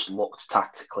it just looked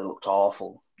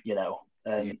awful,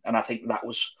 and I think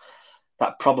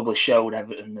that probably showed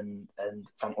Everton and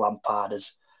Frank Lampard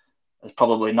as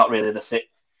probably not really the fit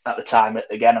at the time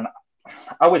again. And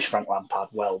I wish Frank Lampard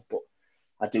well, but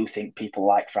I do think people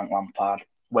like Frank Lampard,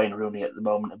 Wayne Rooney at the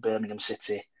moment at Birmingham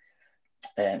City,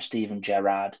 Steven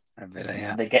Gerrard, Villa,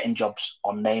 yeah. and they're getting jobs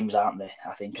on names, aren't they?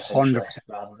 I think essentially 100%.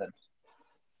 rather than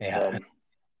Yeah.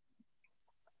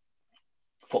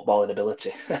 footballing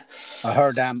ability. I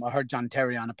heard John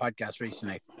Terry on a podcast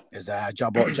recently. It was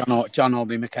John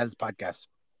Obi Mikel's podcast,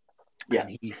 Yeah,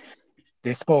 and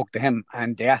they spoke to him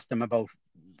and they asked him about,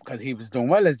 because he was doing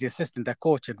well as the assistant at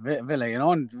coach at Villa,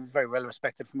 and very well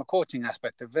respected from a coaching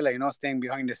aspect of Villa, staying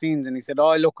behind the scenes. And he said,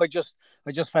 "Oh, look, I just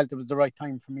felt it was the right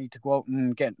time for me to go out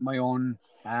and get my own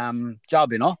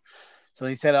job, So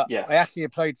he said, yeah, I actually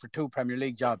applied for 2 Premier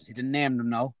League jobs. He didn't name them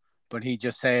now, but he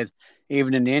just said,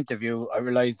 even in the interview, I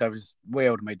realised I was way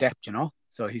out of my depth.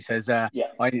 So he says, yeah,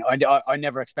 I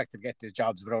never expected to get these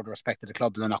jobs without respect to the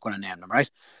clubs. I'm not going to name them, right?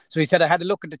 So he said, I had a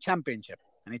look at the Championship,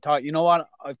 and he thought, you know what?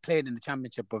 I've played in the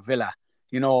Championship with Villa.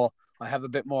 I have a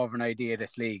bit more of an idea of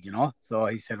this league. So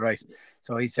he said, right.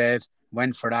 So he said,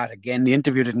 went for that. Again, the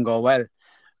interview didn't go well.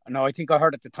 No, I think I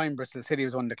heard at the time Bristol City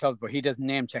was one of the clubs, but he doesn't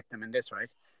name check them in this,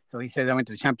 right? So he says I went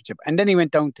to the Championship. And then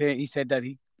he said that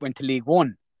he went to League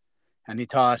One, and he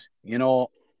thought,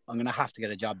 I'm going to have to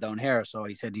get a job down here. So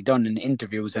he said he done in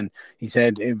interviews, and he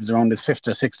said it was around his 5th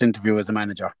or 6th interview as a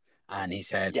manager. And he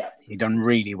said yeah, he done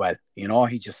really well.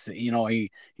 He just, he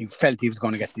felt he was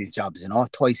going to get these jobs,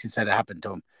 Twice he said it happened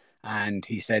to him. And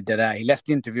he said that he left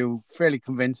the interview fairly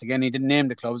convinced. Again, he didn't name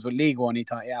the clubs, but League One, he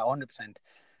thought, yeah, 100%.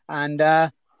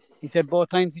 And he said both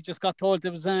times he just got told it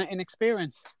was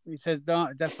inexperience. He says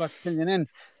that's what's killing in.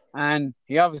 And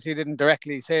he obviously didn't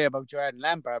directly say about Gerrard and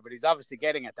Lampard, but he's obviously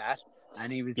getting at that.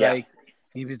 And he was yeah. like,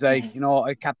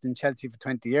 I captained Chelsea for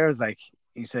 20 years. Like,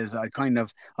 he says, I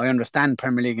understand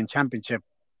Premier League and Championship.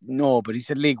 No, but he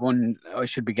said League One, I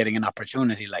should be getting an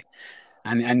opportunity. Like,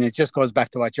 and it just goes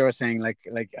back to what you're saying. Like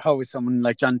how is someone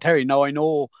like John Terry? Now, I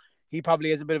know he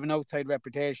probably has a bit of an outside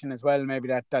reputation as well. Maybe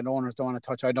that owners don't want to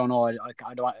touch. I don't know.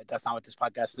 I don't. That's not what this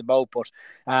podcast is about. But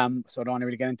so I don't want to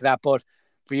really get into that. But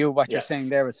for you, what you're saying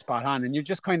there is spot on, and you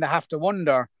just kind of have to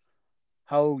wonder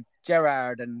how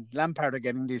Gerrard and Lampard are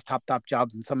getting these top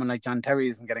jobs, and someone like John Terry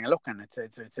isn't getting a look. And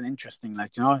it's an interesting,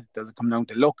 does it come down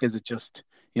to luck? Is it just,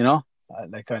 I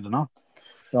don't know.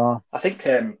 So I think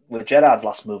with Gerrard's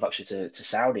last move actually to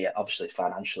Saudi, obviously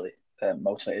financially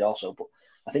motivated also, but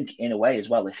I think in a way as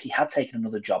well, if he had taken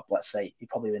another job, let's say he'd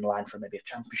probably be in line for maybe a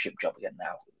Championship job again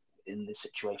now in this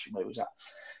situation where he was at.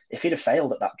 If he'd have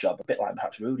failed at that job, a bit like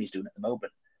perhaps Rooney's doing at the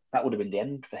moment, that would have been the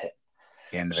end for him.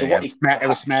 The end of it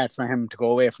was smart for him to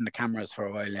go away from the cameras for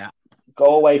a while, yeah.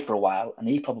 Go away for a while, and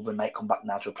he probably might come back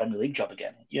now to a Premier League job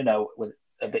again, with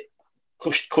a bit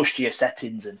cushtier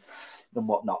settings and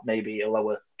whatnot, maybe a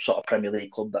lower sort of Premier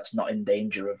League club that's not in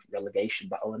danger of relegation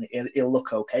battle, and he'll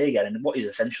look okay again. And what he's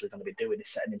essentially going to be doing is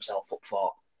setting himself up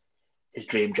for his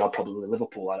dream job, probably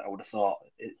Liverpool. I would have thought.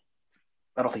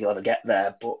 I don't think he'll ever get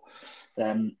there, but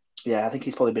I think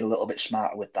he's probably been a little bit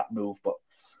smarter with that move. But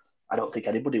I don't think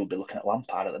anybody would be looking at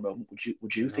Lampard at the moment.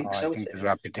 Would you think so? I think his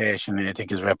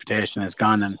reputation is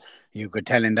gone, and you could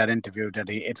tell in that interview that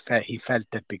he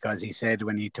felt it, because he said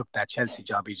when he took that Chelsea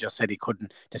job, he just said he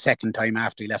couldn't. The second time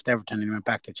after he left Everton and he went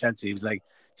back to Chelsea, he was like,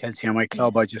 Chelsea are my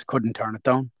club, I just couldn't turn it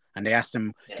down. And they asked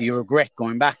him, do you regret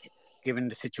going back, given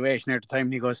the situation at the time?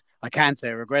 And he goes, I can't say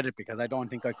I regret it, because I don't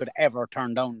think I could ever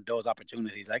turn down those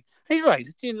opportunities. Like, he's right.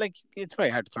 It's very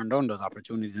hard to turn down those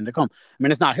opportunities when they come. I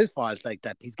mean, it's not his fault like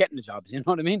that. He's getting the jobs, you know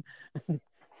what I mean?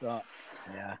 So,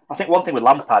 yeah. I think one thing with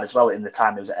Lampard as well, in the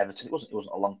time he was at Everton, it wasn't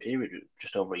a long period,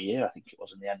 just over a year, I think it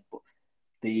was in the end. But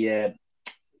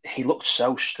he looked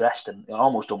so stressed and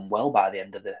almost unwell by the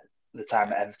end of the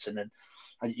time at Everton. And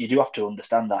you do have to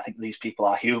understand that. I think these people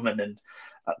are human, and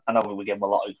I know we give them a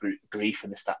lot of grief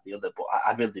and this, that, and the other. But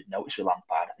I really did notice with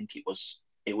Lampard. I think it was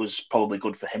probably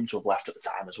good for him to have left at the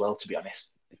time as well, to be honest.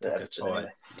 Everton,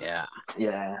 anyway. Yeah.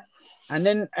 And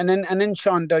then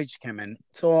Sean Dyche came in.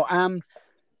 So I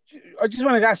just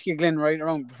wanted to ask you, Glenn, right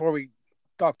around before we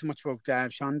talk too much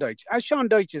about Sean Dyche. As Sean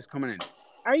Dyche is coming in,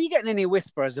 are you getting any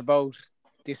whispers about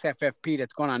this FFP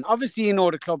that's going on? Obviously,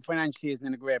 the club financially isn't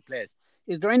in a great place.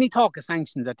 Is there any talk of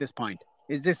sanctions at this point?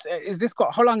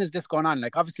 How long has this gone on?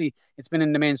 Like, obviously, it's been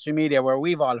in the mainstream media where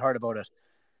we've all heard about it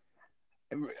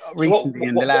recently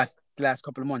in the last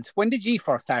couple of months. When did you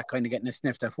first start kind of getting a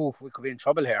sniff that we could be in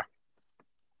trouble here?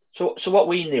 So what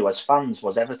we knew as fans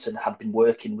was Everton had been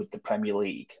working with the Premier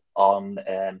League on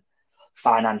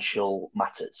financial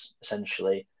matters,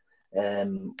 essentially.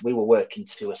 We were working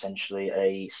to essentially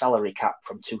a salary cap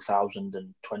from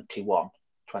 2021.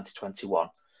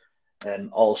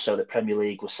 Also, the Premier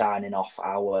League was signing off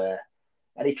our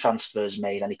any transfers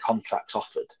made, any contracts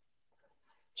offered.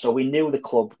 So we knew the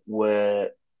club were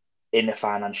in a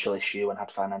financial issue and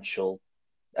had financial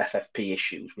FFP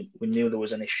issues. We knew there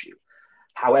was an issue.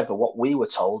 However, what we were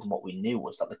told and what we knew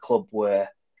was that the club were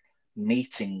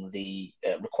meeting the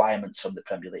requirements from the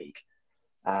Premier League,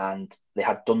 and they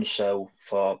had done so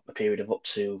for a period of up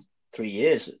to 3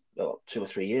 years, or 2 or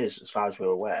 3 years, as far as we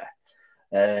were aware.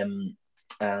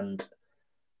 And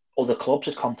other clubs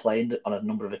had complained on a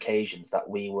number of occasions that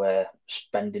we were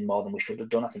spending more than we should have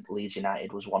done. I think Leeds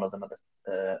United was one of them at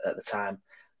the time.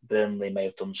 Burnley may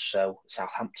have done so.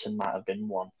 Southampton might have been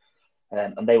one.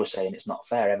 And they were saying it's not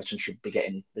fair. Everton should be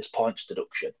getting this points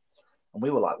deduction. And we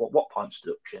were like, what points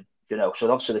deduction?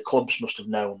 So obviously the clubs must have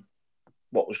known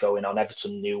what was going on.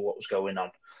 Everton knew what was going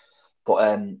on.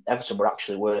 But Everton were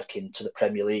actually working to the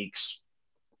Premier League's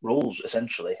rules,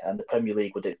 essentially. And the Premier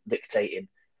League were dictating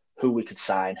who we could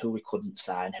sign, who we couldn't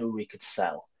sign, who we could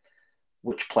sell,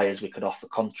 which players we could offer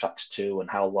contracts to, and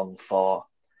how long for.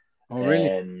 Oh,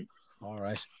 really? All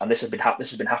right. And this has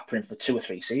been happening for 2 or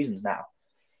 3 seasons now.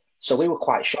 So we were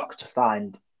quite shocked to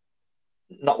find,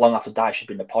 not long after Dyche had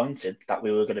been appointed, that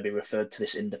we were going to be referred to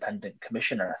this independent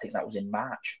commissioner. I think that was in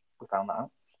March. We found that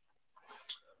out.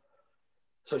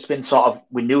 So it's been sort of,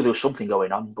 we knew there was something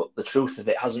going on, but the truth of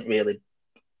it hasn't really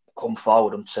come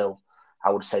forward until, I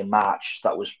would say, March.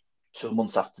 That was 2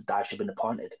 months after Dyche had been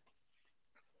appointed.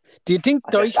 Do you think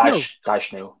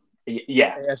Dyche knew?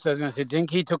 Yeah. Yes, I was going to say, do you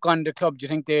think he took on the club? Do you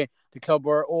think the club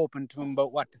were open to him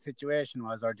about what the situation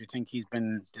was, or do you think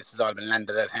this has all been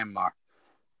landed at him? Or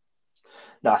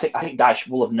no, I think Dyche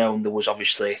will have known there was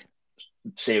obviously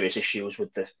serious issues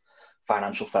with the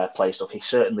financial fair play stuff. He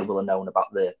certainly will have known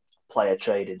about the player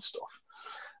trading stuff.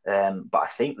 But I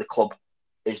think the club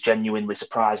is genuinely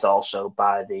surprised also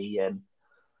by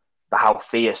how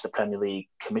fierce the Premier League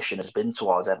Commission has been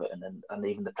towards Everton and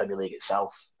even the Premier League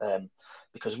itself.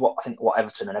 Because what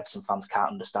Everton and Everton fans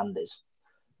can't understand is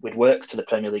we'd worked to the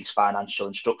Premier League's financial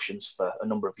instructions for a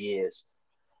number of years,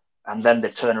 and then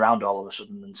they've turned around all of a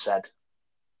sudden and said,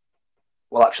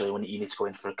 well, actually, you need to go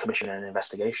in for a commission and an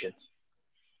investigation.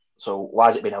 So why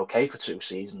has it been okay for 2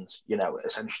 seasons,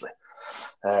 essentially?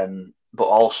 But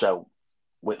also,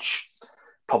 which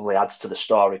probably adds to the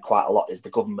story quite a lot, is the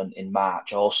government in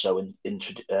March also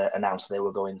announced they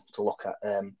were going to look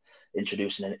at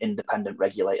introducing an independent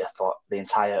regulator for the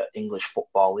entire English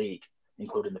Football League,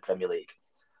 including the Premier League.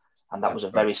 And that was a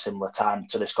very similar time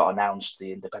to this got announced,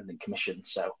 the Independent Commission.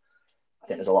 So I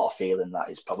think there's a lot of feeling that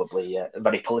is probably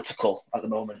very political at the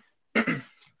moment.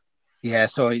 Yeah,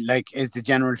 so is the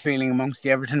general feeling amongst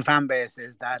the Everton fan base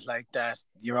is that that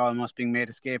you're almost being made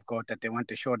a scapegoat, that they want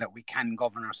to show that we can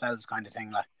govern ourselves, kind of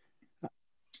thing,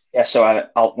 Yeah, so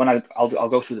I'll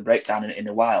go through the breakdown in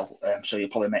a while, so you'll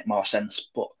probably make more sense.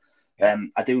 But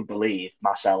I do believe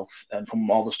myself, and from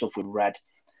all the stuff we've read,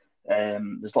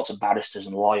 there's lots of barristers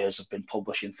and lawyers have been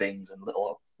publishing things and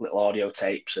little audio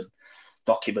tapes and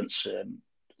documents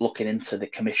looking into the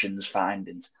commission's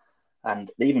findings.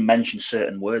 And they even mention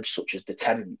certain words such as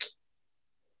deterrent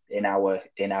in our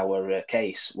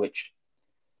case. Which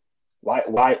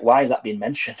why is that being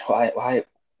mentioned? Why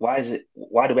is it?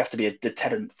 Why do we have to be a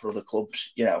deterrent for other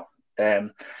clubs?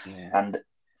 And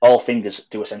all fingers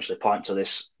do essentially point to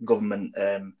this government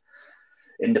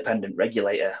independent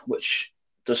regulator, which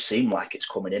does seem like it's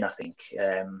coming in. I think,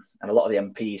 and a lot of the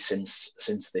MPs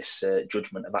since this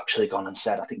judgment have actually gone and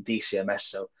said. I think DCMS,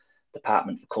 so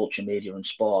Department for Culture, Media and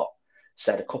Sport,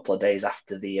 said a couple of days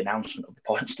after the announcement of the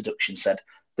points deduction, said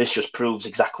this just proves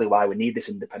exactly why we need this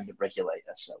independent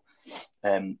regulator. So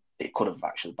it could have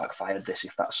actually backfired this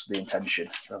if that's the intention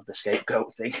of the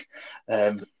scapegoat thing.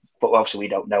 But obviously we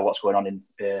don't know what's going on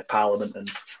in Parliament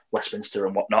and Westminster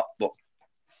and whatnot. But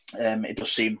it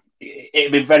does seem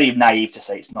it'd be very naive to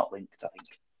say it's not linked, I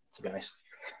think, to be honest.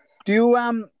 Do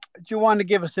you want to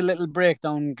give us a little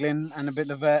breakdown, Glyn, and a bit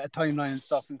of a timeline and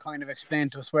stuff, and kind of explain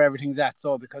to us where everything's at?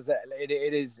 So, because it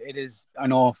is, I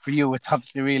know for you it's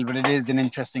obviously real, but it is an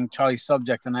interesting choice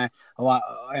subject, and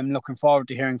I'm looking forward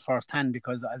to hearing firsthand,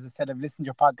 because, as I said, I've listened to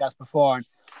your podcast before, and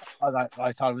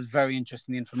I thought it was very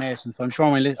interesting information. So I'm sure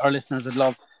our listeners would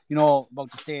love,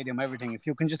 about the stadium, everything. If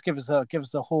you can just give us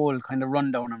a whole kind of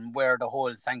rundown on where the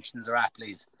whole sanctions are at,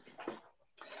 please.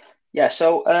 Yeah.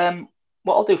 So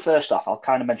what I'll do first off, I'll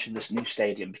kind of mention this new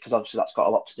stadium, because obviously that's got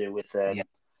a lot to do with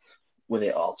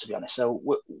it all, to be honest. So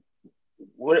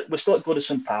we're still at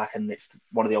Goodison Park, and it's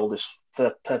one of the oldest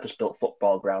purpose-built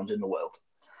football grounds in the world.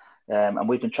 And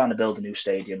we've been trying to build a new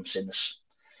stadium since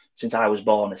I was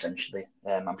born, essentially.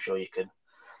 I'm sure you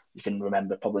can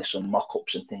remember probably some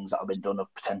mock-ups and things that have been done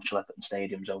of potential Everton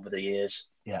stadiums over the years.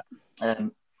 Yeah.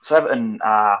 So Everton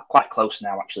are quite close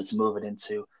now, actually, to moving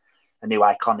into a new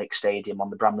iconic stadium on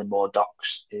the Bramley Moor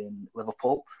docks in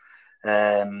Liverpool.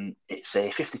 It's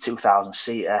a 52,000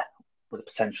 seater with the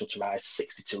potential to rise to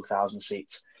 62,000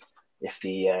 seats if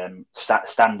the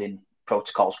standing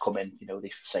protocols come in,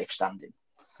 the safe standing.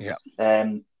 Yeah.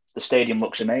 The stadium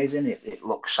looks amazing. It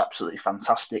looks absolutely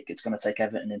fantastic. It's going to take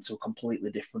Everton into a completely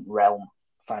different realm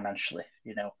financially,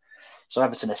 So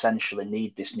Everton essentially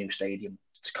need this new stadium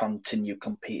to continue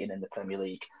competing in the Premier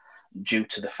League due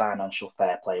to the financial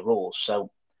fair play rules. So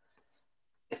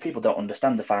if people don't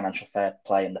understand the financial fair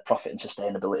play and the profit and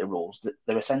sustainability rules,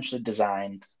 they're essentially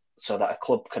designed so that a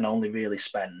club can only really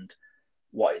spend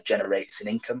what it generates in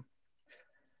income.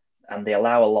 And they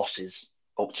allow losses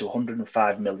up to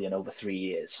 105 million over 3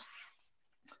 years.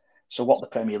 So what the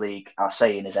Premier League are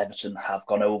saying is Everton have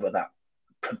gone over that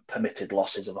permitted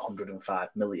losses of 105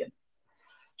 million.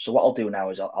 So what I'll do now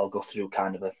is I'll go through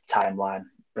kind of a timeline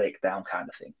breakdown kind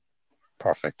of thing.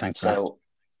 Perfect. Thanks, so,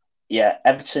 yeah,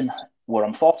 Everton were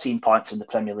on 14 points in the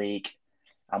Premier League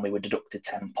and we were deducted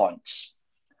 10 points.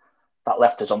 That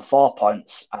left us on 4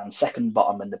 points and second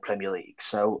bottom in the Premier League.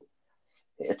 So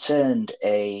it had turned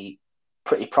a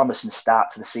pretty promising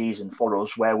start to the season for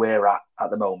us, where we're at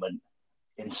the moment,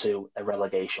 into a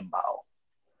relegation battle.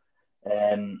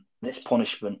 This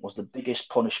punishment was the biggest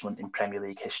punishment in Premier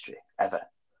League history ever.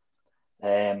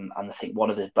 And I think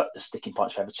one of the sticking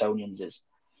points for Evertonians is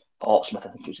Portsmouth, I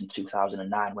think it was in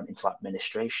 2009, went into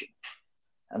administration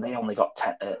and they only got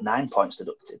 9 points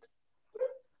deducted.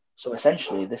 So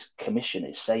essentially, this commission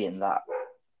is saying that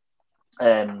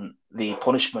the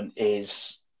punishment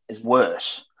is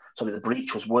worse. So the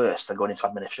breach was worse than going into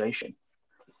administration.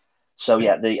 So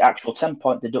yeah, the actual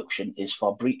 10-point deduction is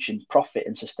for breaching profit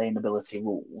and sustainability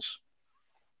rules.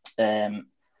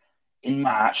 In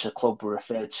March, the club were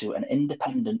referred to an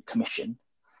independent commission.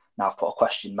 Now I've put a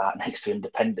question mark next to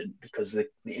independent because the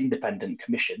independent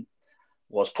commission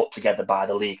was put together by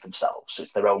the league themselves. So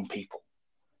it's their own people.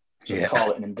 So we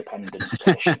call it an independent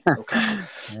commission. Okay.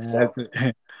 So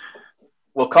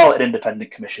we'll call it an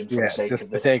independent commission for the sake of it.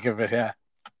 For the sake of it, yeah.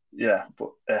 Yeah,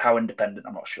 but how independent,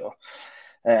 I'm not sure.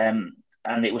 And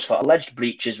it was for alleged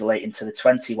breaches relating to the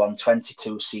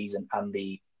 21-22 season and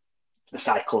the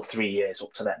cycle of 3 years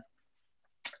up to then.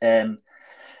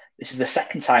 This is the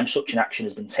second time such an action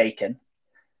has been taken.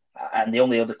 And the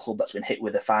only other club that's been hit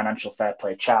with a financial fair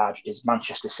play charge is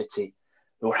Manchester City,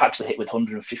 who were actually hit with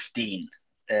 115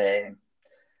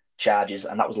 charges,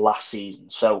 and that was last season.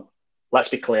 So let's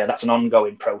be clear, that's an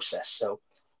ongoing process. So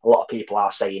a lot of people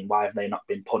are saying, why have they not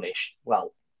been punished?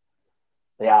 Well,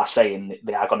 they are saying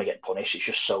they are going to get punished. It's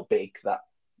just so big that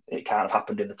it can't have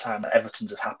happened in the time that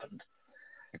Everton's have happened.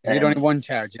 You'd only one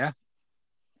charge, yeah?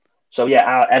 So yeah,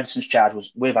 our Everton's charge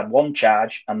was, we've had one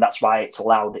charge, and that's why it's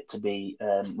allowed it to be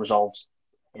resolved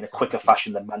in a quicker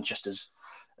fashion than Manchester's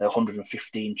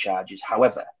 115 charges.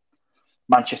 However,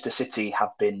 Manchester City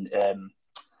have been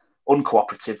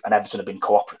uncooperative and Everton have been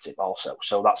cooperative also.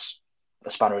 So that's a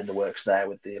spanner in the works there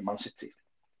with the Man City.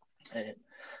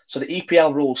 So the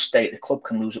EPL rules state the club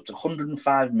can lose up to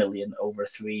 105 million over a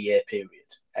 3-year period.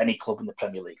 Any club in the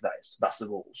Premier League, that is. That's the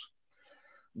rules.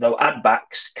 Though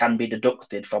add-backs can be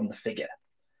deducted from the figure.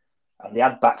 And the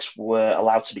add-backs were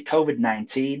allowed to be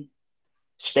COVID-19,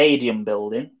 stadium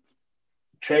building,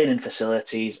 training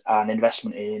facilities, and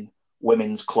investment in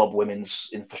women's club, women's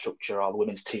infrastructure, or the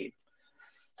women's team.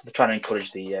 So they're trying to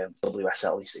encourage the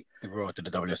WSL, you see. The road to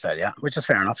the WSL, yeah, which is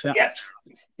fair enough, yeah.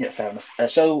 Yeah, fair enough.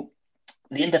 So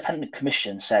the independent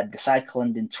commission said the cycle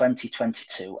ending in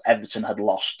 2022, Everton had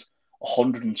lost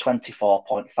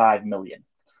 124.5 million.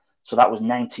 So that was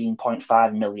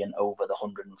 19.5 million over the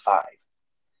 105.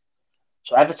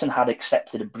 So Everton had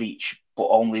accepted a breach, but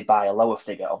only by a lower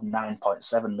figure of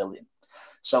 9.7 million.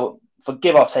 So for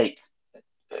give or take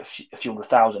a few hundred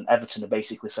thousand, Everton are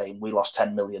basically saying we lost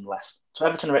 10 million less. So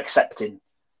Everton are accepting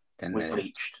we've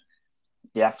breached.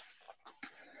 Yeah.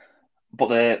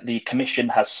 But the commission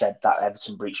has said that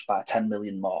Everton breached by 10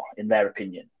 million more, in their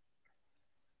opinion.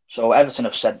 So Everton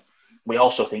have said, we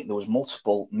also think there was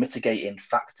multiple mitigating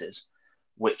factors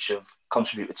which have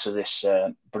contributed to this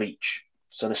breach.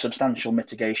 So the substantial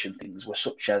mitigation things were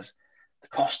such as the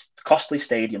costly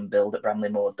stadium build at Bramley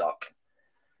Moor Dock.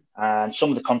 And some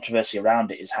of the controversy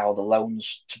around it is how the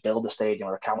loans to build the stadium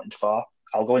are accounted for.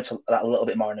 I'll go into that a little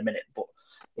bit more in a minute, but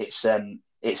it's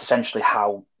essentially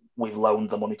how we've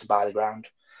loaned the money to buy the ground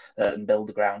and build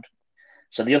the ground.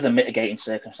 So the other mitigating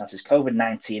circumstances,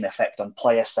 COVID-19 effect on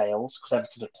player sales, because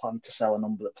Everton had planned to sell a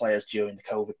number of players during the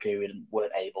COVID period and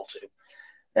weren't able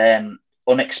to.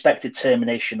 Unexpected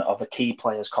termination of a key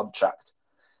player's contract.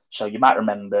 So you might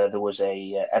remember there was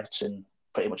a Everton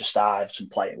pretty much a star Everton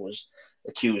player, was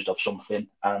accused of something,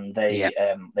 and they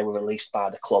were released by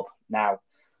the club. Now,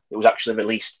 it was actually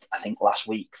released, I think, last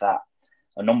week that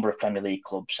a number of Premier League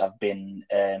clubs have been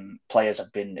players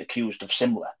have been accused of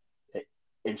similar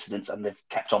incidents, and they've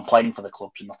kept on playing for the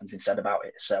clubs, and nothing's been said about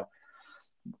it. So,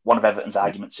 one of Everton's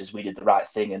arguments is we did the right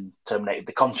thing and terminated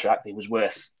the contract. He was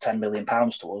worth £10 million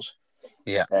to us.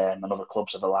 Yeah. And other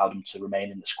clubs have allowed him to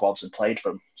remain in the squads and played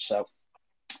for him. So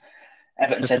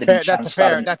Everton said that's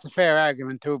a fair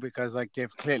argument too, because like we're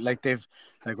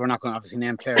not going to obviously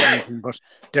name players or anything, but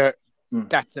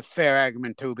that's a fair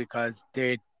argument too, because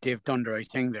they've done the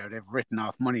right thing there. They've written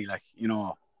off money, like,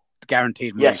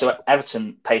 guaranteed money. Yeah, so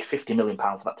Everton paid £50 million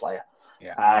for that player.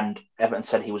 Yeah. And Everton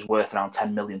said he was worth around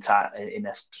 £10 million in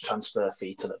a transfer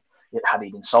fee to them. It had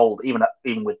he been sold,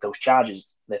 even with those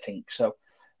charges, they think. So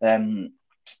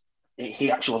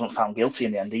he actually wasn't found guilty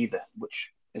in the end either,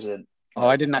 which is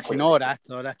I didn't actually know that,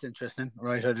 so that's interesting.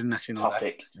 Right, I didn't actually know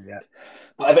topic. That. Yeah.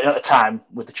 But Everton at the time,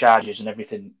 with the charges and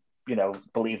everything,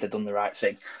 believed they'd done the right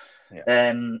thing. Yeah.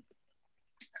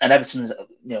 And Everton,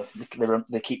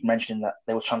 they keep mentioning that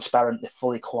they were transparent, they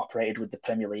fully cooperated with the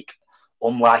Premier League,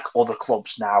 unlike other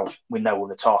clubs. Now we know what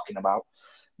they're talking about.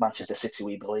 Manchester City,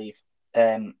 we believe.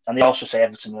 And they also say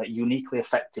Everton were uniquely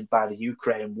affected by the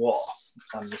Ukraine war.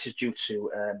 And this is due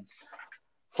to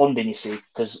funding, you see,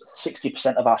 because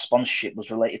 60% of our sponsorship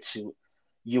was related to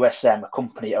USM, a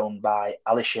company owned by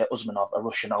Alisher Usmanov, a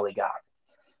Russian oligarch.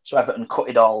 So Everton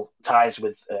cut all ties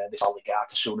with this oligarch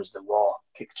as soon as the war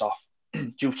kicked off,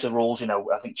 due to rules.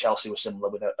 I think Chelsea was similar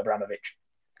with Abramovich.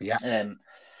 Yeah.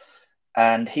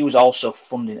 And he was also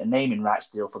funding a naming rights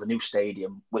deal for the new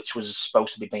stadium, which was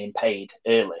supposed to be being paid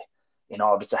early in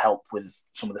order to help with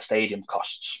some of the stadium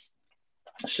costs.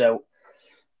 So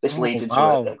this leads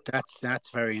into that's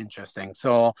very interesting.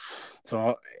 So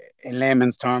in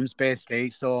layman's terms, basically,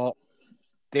 so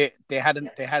they had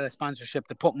a sponsorship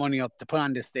to put money up to put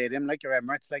on this stadium, like your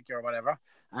Emirates, like your whatever,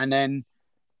 and then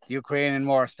the Ukrainian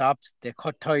war stopped. They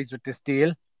cut ties with this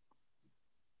deal.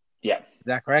 Yeah. Is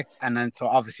that correct? And then so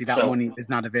obviously that money is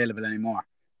not available anymore.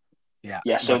 Yeah.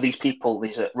 Yeah. So these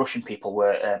Russian people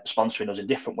were sponsoring us in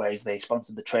different ways. They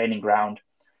sponsored the training ground.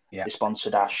 Yeah. They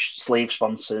sponsored our sleeve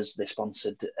sponsors. They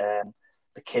sponsored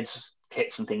the kids'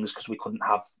 kits and things, because we couldn't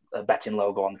have a betting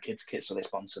logo on the kids' kits, so they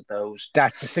sponsored those.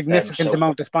 That's a significant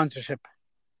amount of sponsorship.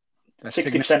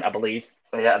 60%, I believe,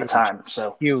 at the time.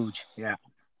 So huge. Yeah.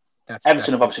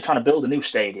 Everton have obviously trying to build a new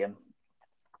stadium,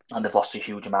 and they've lost a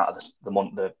huge amount of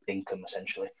the income,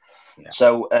 essentially. Yeah.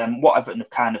 So what Everton have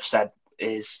kind of said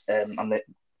is,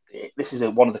 this is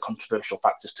one of the controversial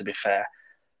factors, to be fair,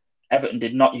 Everton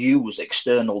did not use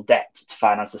external debt to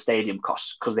finance the stadium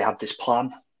costs because they had this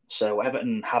plan. So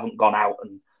Everton haven't gone out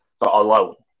and got a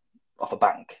loan off a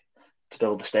bank to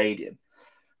build the stadium.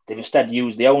 They've instead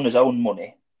used the owner's own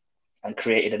money and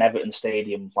created an Everton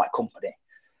Stadium-like company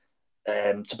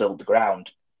to build the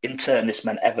ground. In turn, this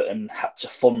meant Everton had to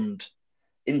fund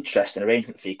interest and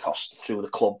arrangement fee costs through the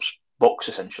club's books,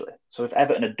 essentially. So if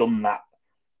Everton had done that,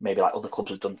 maybe like other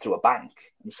clubs have done through a bank,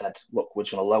 and said, look, we're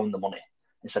just going to loan the money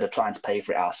instead of trying to pay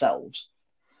for it ourselves,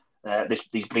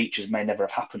 these breaches may never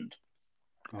have happened.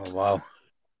 Oh, wow.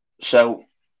 So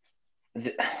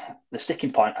the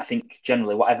sticking point, I think,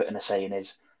 generally what Everton are saying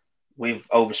is, we've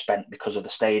overspent because of the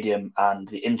stadium and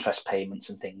the interest payments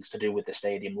and things to do with the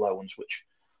stadium loans, which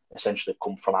essentially have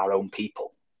come from our own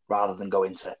people rather than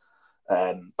going to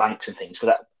banks and things.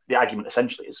 Because the argument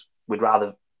essentially is, we'd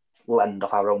rather lend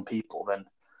off our own people than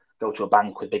go to a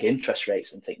bank with big interest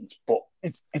rates and things. But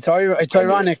it's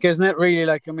ironic, isn't it? Really,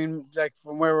 like, I mean, like,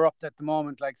 from where we're up at the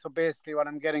moment, like, so basically what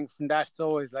I'm getting from that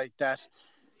is like that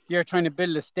you're trying to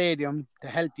build a stadium to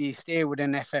help you stay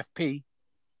within FFP.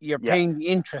 You're paying the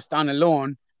interest on a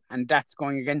loan, and that's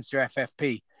going against your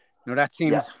FFP. That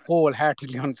seems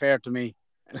wholeheartedly unfair to me.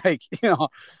 Like,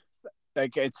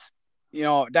 like it's,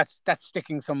 that's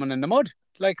sticking someone in the mud.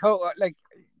 Like, how, like,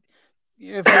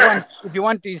 if you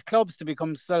want these clubs to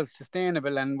become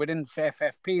self-sustainable and within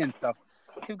FFP and stuff,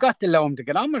 you've got to allow them to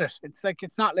get on with it. It's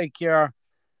not like you're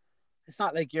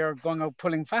going out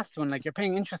pulling fast one. Like, you're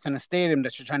paying interest in a stadium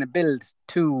that you're trying to build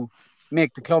to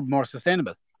make the club more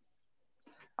sustainable.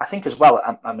 I think as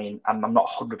well, I mean, I'm not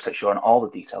 100% sure on all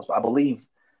the details, but I believe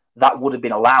that would have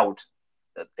been allowed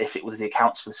if it was the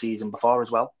accounts for the season before as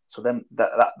well. So then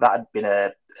that had been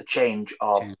a change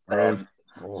of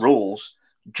rules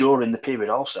during the period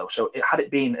also. So had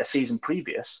it been a season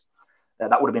previous,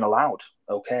 that would have been allowed.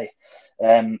 Okay.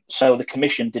 So the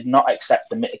commission did not accept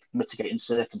the mitigating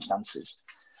circumstances.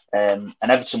 And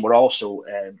Everton were also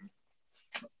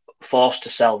forced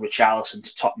to sell Richarlison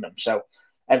to Tottenham. So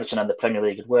Everton and the Premier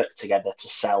League had worked together to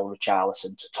sell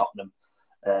Richarlison to Tottenham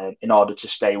in order to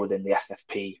stay within the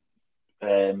FFP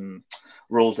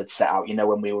rules they'd set out,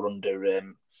 when we were under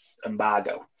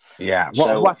embargo. Yeah. So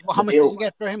How the much did deal, you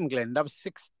get for him, Glenn? That was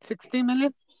 60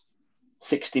 million?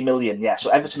 60 million, yeah. So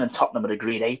Everton and Tottenham had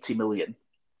agreed 80 million.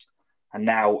 And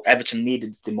now Everton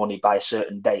needed the money by a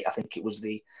certain date. I think it was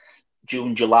the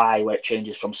June, July, where it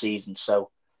changes from season. So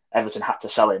Everton had to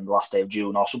sell it in the last day of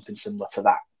June or something similar to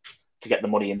that to get the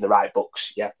money in the right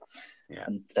books. Yeah.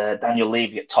 And Daniel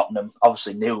Levy at Tottenham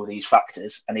obviously knew these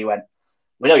factors, and he went,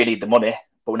 "We know you need the money,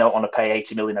 but we don't want to pay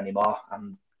 80 million anymore."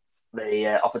 And they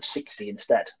offered 60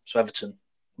 instead. So Everton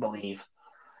believe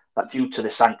that due to the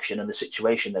sanction and the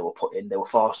situation they were put in, they were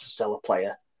forced to sell a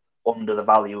player under the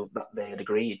value that they had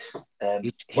agreed.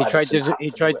 He tried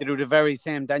to do the very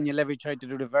same. Daniel Levy tried to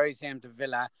do the very same to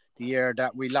Villa the year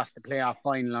that we lost the playoff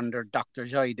final under Dr.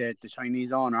 Zhai, the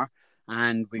Chinese owner,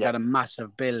 and we got a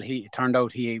massive bill. It turned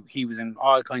out he was in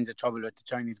all kinds of trouble with the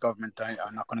Chinese government.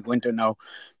 I'm not going to go into it now.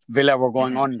 Villa were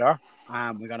going under.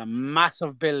 We got a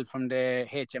massive bill from the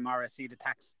HMRC, the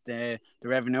tax, the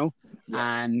revenue,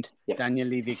 and Daniel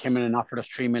Levy came in and offered us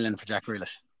 3 million for Jack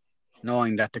Grealish,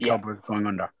 knowing that the club was going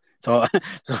under.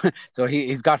 So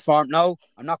he's got form. No,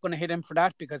 I'm not going to hit him for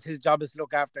that because his job is to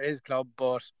look after his club.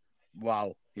 But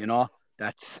wow,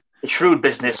 that's it's shrewd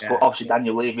business. But obviously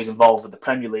Daniel Levy is involved with the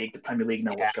Premier League. The Premier League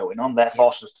know what's going on. They're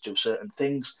forcing us to do certain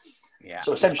things.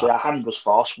 So essentially, our hand was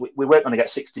forced. We weren't going to get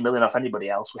 60 million off anybody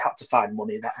else. We had to find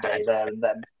money that day, there and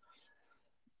then.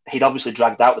 He'd obviously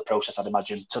dragged out the process, I'd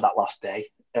imagine, to that last day.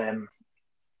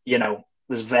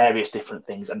 There's various different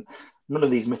things, and none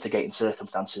of these mitigating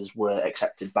circumstances were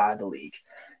accepted by the league.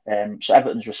 So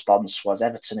Everton's response was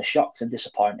Everton are shocked and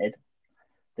disappointed.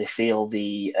 They feel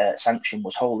the sanction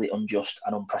was wholly unjust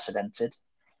and unprecedented.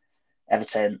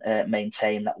 Everton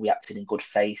maintain that we acted in good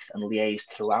faith and liaised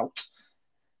throughout.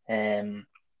 And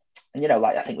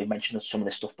I think we've mentioned some of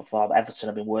this stuff before, but Everton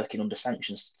have been working under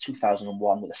sanctions since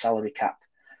 2001 with a salary cap,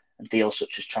 and deals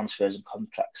such as transfers and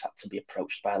contracts had to be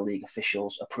approached by league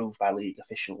officials, approved by league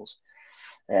officials.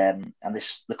 And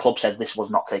the club says this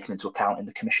was not taken into account in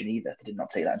the commission either. They did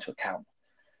not take that into account.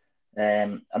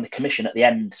 And the commission at the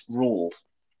end ruled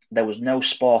there was no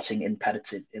sporting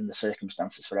imperative in the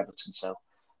circumstances for Everton. So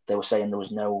they were saying there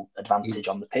was no advantage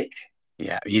on the pitch.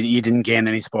 Yeah, you didn't gain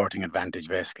any sporting advantage,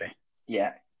 basically.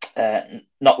 Yeah.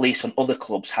 Not least when other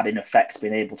clubs had in effect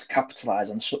been able to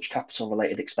capitalise on such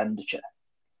capital-related expenditure.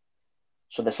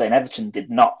 So they're saying Everton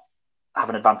did not have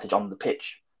an advantage on the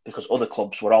pitch because other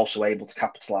clubs were also able to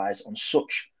capitalise on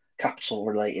such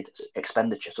capital-related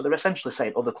expenditure. So they're essentially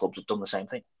saying other clubs have done the same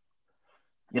thing.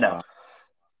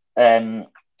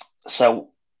 So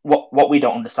what we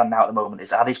don't understand now at the moment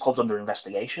is, are these clubs under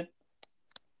investigation?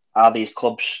 Are these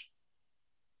clubs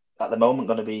at the moment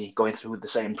going to be going through the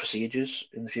same procedures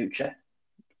in the future?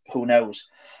 Who knows?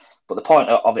 But the point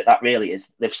of it, that really is,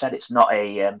 they've said it's not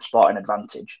a sporting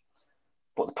advantage,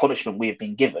 but the punishment we've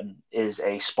been given is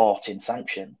a sporting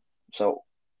sanction. So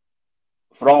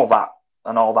for all that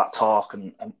and all that talk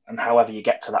and however you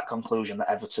get to that conclusion that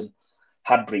Everton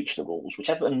had breached the rules,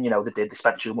 which Everton, they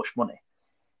spent too much money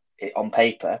on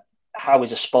paper, how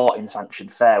is a sporting sanction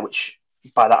fair? Which,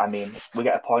 by that I mean, we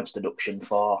get a points deduction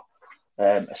for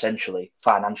essentially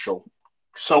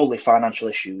solely financial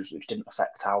issues which didn't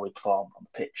affect how we performed on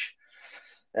the pitch.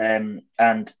 And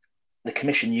the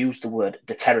commission used the word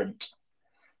deterrent.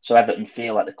 So Everton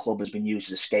feel like the club has been used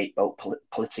as a scapegoat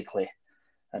politically,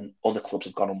 and other clubs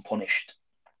have gone unpunished.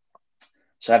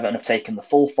 So Everton have taken the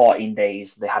full 14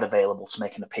 days they had available to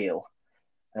make an appeal.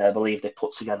 I believe they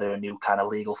put together a new kind of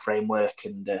legal framework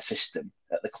and system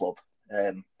at the club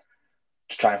to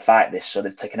try and fight this. So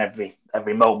they've taken every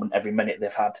moment, every minute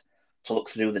they've had to look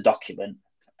through the document.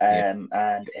 And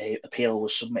an appeal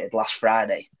was submitted last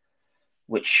Friday,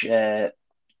 which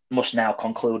must now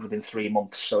conclude within 3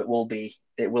 months. So it will be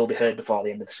heard before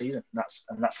the end of the season. That's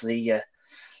the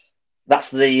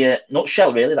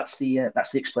nutshell, really. That's the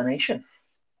explanation.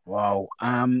 Wow.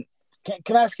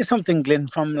 Can I ask you something, Glenn,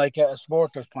 from like a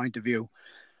supporter's point of view?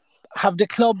 Have the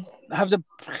club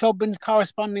been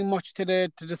corresponding much to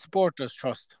the supporters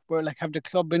trust? Where have the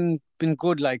club been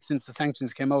good since the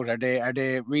sanctions came out? Are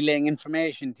they relaying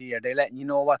information to you? Are they letting you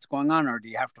know what's going on, or do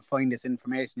you have to find this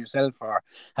information yourself? Or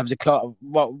have the club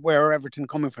where are Everton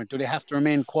coming from? Do they have to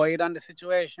remain quiet on the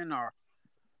situation, or?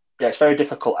 Yeah, it's very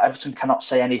difficult. Everton cannot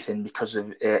say anything because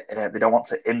of they don't want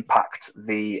to impact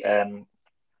the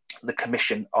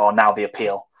commission or now the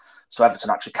appeal. So Everton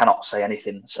actually cannot say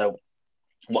anything. So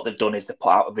what they've done is they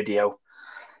put out a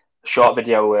short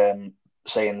video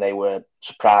saying they were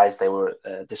surprised, they were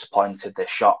disappointed, they're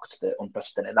shocked, they're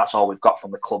unprecedented. That's all we've got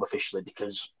from the club officially,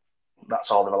 because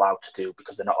that's all they're allowed to do,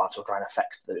 because they're not allowed to try and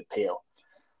affect the appeal.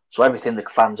 So everything the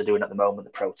fans are doing at the moment,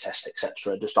 the protests,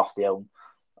 etc., just off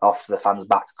the fans'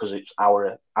 back, because it's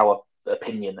our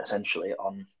opinion essentially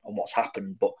on what's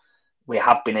happened. But we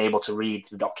have been able to read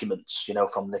the documents,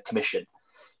 from the commission.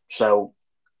 So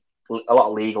a lot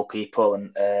of legal people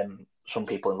and some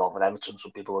people involved with Everton,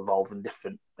 some people involved in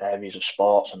different areas of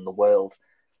sports and the world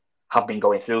have been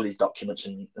going through these documents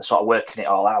and sort of working it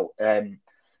all out. And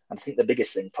I think the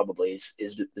biggest thing probably is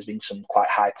there's been some quite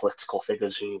high political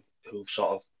figures who've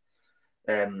sort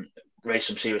of raised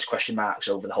some serious question marks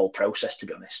over the whole process, to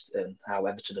be honest, and how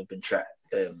Everton have been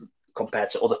compared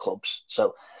to other clubs.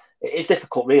 So it's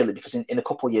difficult, really, because in a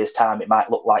couple of years' time, it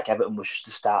might look like Everton was just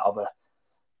the start of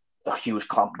a huge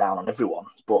clamp down on everyone.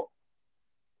 But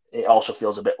it also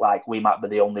feels a bit like we might be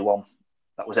the only one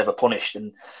that was ever punished,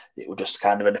 and it was just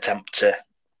kind of an attempt to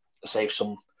save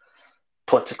some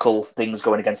political things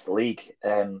going against the league.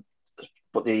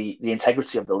 But the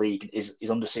integrity of the league is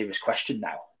under serious question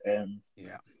now.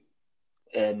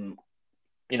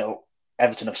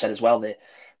 Everton have said as well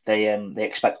they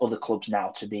expect other clubs now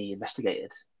to be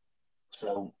investigated.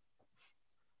 So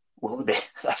will they be?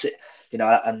 That's it.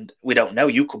 And we don't know.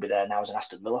 You could be there now as an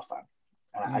Aston Villa fan.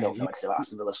 And I don't know anything about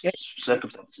Aston Villa's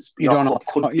circumstances. You don't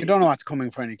know what's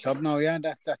coming for any club. No, yeah,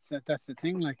 that's the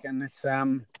thing. Like, and it's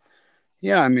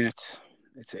yeah, I mean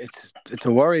it's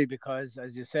a worry, because,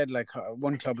 as you said, like,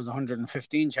 one club has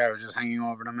 115 charges hanging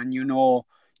over them, and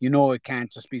it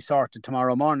can't just be sorted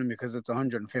tomorrow morning because it's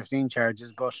 115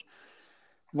 charges. But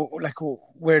like,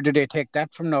 where do they take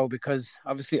that from now? Because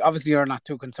obviously you're not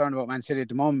too concerned about Man City at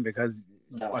the moment because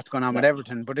what's going on with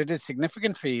Everton, but it is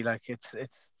significant fee. Like,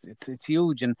 it's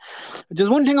huge. And there's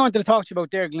one thing I wanted to talk to you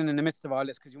about there, Glenn, in the midst of all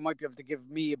this, because you might be able to give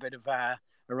me a bit of a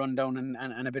rundown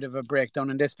and a bit of a breakdown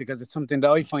on this, because it's something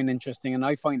that I find interesting and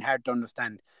I find hard to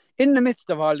understand. In the midst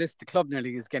of all this, the club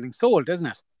nearly is getting sold, isn't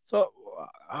it? So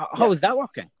how is that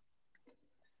working?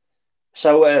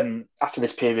 So after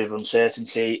this period of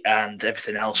uncertainty and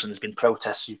everything else, and there's been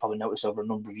protests, you've probably noticed over a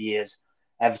number of years,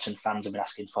 Everton fans have been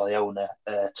asking for the owner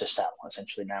to sell,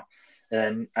 essentially now.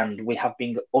 And we have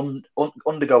been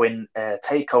undergoing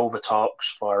takeover talks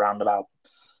for around about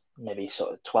maybe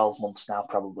sort of 12 months now,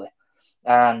 probably.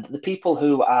 And the people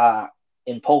who are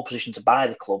in pole position to buy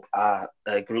the club are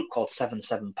a group called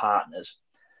 7-7 Partners.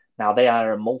 Now, they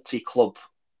are a multi-club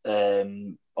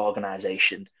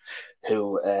organisation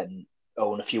who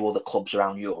own a few other clubs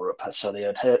around Europe. So they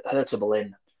own Hertha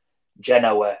Berlin,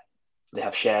 Genoa, they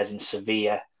have shares in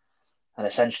Sevilla, and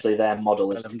essentially their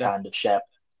model is to kind of share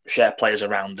players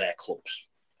around their clubs,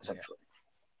 essentially.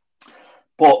 Yeah.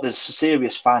 But there's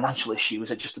serious financial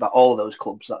issues at just about all of those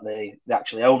clubs that they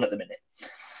actually own at the minute.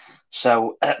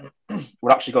 So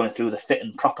we're actually going through the fit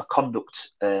and proper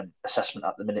conduct assessment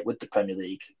at the minute with the Premier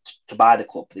League to buy the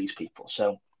club for these people.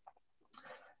 So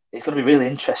it's going to be really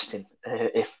interesting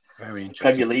if the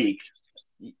Premier League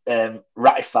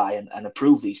ratify and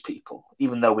approve these people,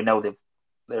 even though we know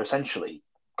they're essentially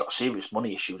got serious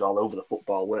money issues all over the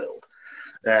football world.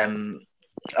 Are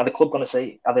the club going to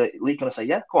say? Are the league going to say,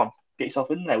 yeah, go on, get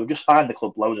yourself in there? We've just fined the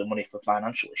club loads of money for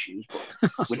financial issues,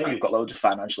 but we know you've got loads of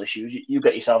financial issues. You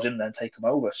get yourselves in there and take them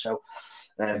over. So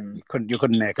you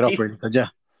couldn't make it up, really, could you?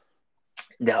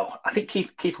 No, I think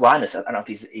Keith Wyness, I don't know if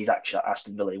he's actually at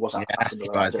Aston Villa. He was at Aston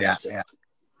Villa. Yeah.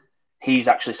 He's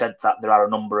actually said that there are a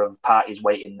number of parties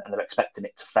waiting and they're expecting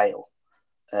it to fail.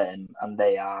 And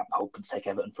they are hoping to take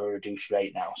Everton for a reduced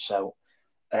rate now. So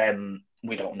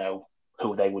we don't know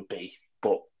who they would be,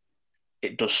 but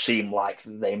it does seem like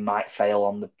they might fail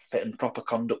on the fit and proper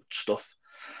conduct stuff.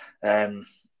 But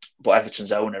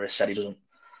Everton's owner has said he doesn't.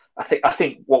 I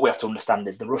think what we have to understand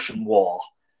is the Russian war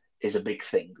is a big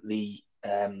thing. The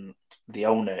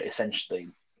owner essentially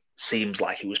seems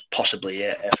like he was possibly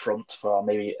a front for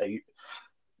maybe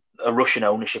a Russian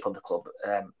ownership of the club.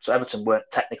 So Everton weren't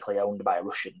technically owned by a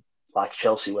Russian like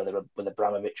Chelsea with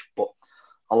Abramovich, but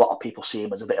a lot of people see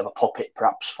him as a bit of a puppet,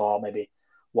 perhaps, for maybe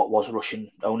what was Russian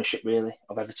ownership, really,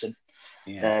 of Everton.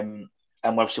 Yeah. And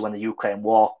obviously when the Ukraine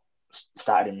war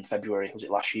started in February, was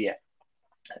it last year?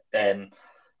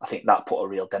 I think that put a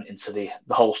real dent into the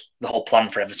whole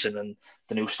plan for Everton and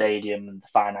the new stadium and the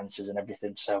finances and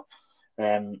everything. So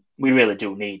we really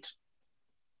do need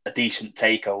a decent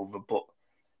takeover, but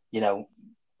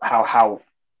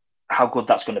how good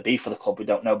that's going to be for the club, we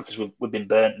don't know, because we've been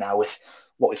burnt now with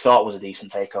what we thought was a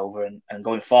decent takeover, and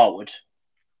going forward,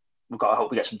 we've got to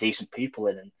hope we get some decent people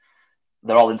in, and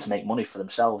they're all in to make money for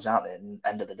themselves, aren't they? At the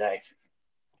end of the day.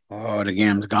 Oh, the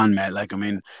game's gone, mate. Like, I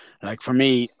mean, like, for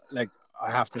me, like, I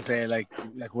have to say, like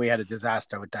we had a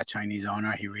disaster with that Chinese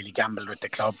owner. He really gambled with the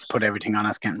club, put everything on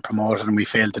us getting promoted, and we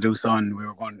failed to do so, and we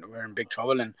were in big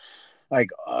trouble. And like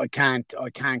I can't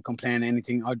complain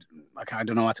anything. I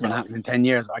don't know what's going to No. happen in 10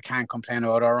 years. I can't complain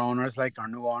about our owners, like our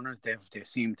new owners. They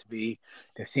seem to be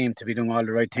doing all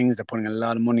the right things. They're putting a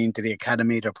lot of money into the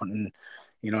academy.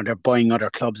 They're buying other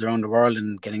clubs around the world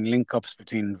and getting link ups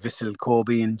between Vissel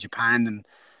Kobe in Japan and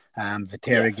Yeah.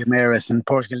 Viteri Guimaraes in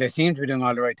Portugal. They seem to be doing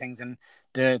all the right things, and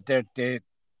they're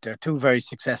two very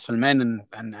successful men.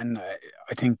 And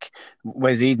I think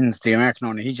Wes Edens, the American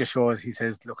owner, he just shows. He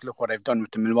says, "Look what I've done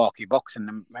with the Milwaukee Bucks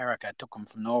in America. I took them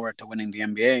from nowhere to winning the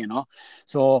NBA."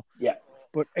 So, Yeah.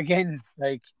 but again,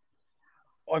 like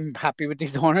I'm happy with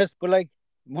these owners, but like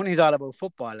money's all about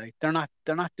football. Like they're not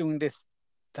doing this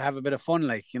to have a bit of fun.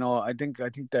 Like I think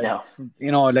that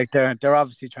No. like they're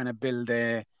obviously trying to build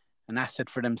an asset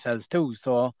for themselves too.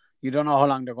 So you don't know how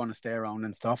long they're going to stay around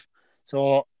and stuff.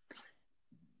 So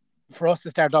for us to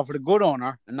start off with a good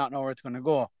owner and not know where it's going to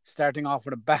go, starting off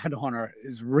with a bad owner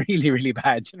is really, really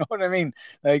bad. You know what I mean?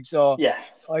 Like, so Yeah.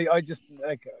 I just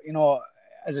like,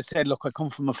 as I said, look, I come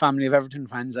from a family of Everton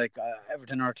fans. Like,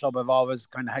 Everton are a club I've always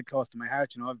kind of had close to my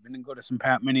heart. I've been in Goodison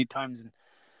Park many times, and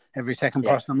every second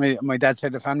Yeah. person on my dad's side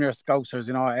of the family are Scousers,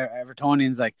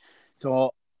 Evertonians. Like,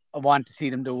 so I want to see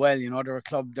them do well.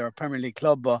 They're a Premier League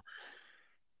club, but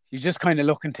you just kind of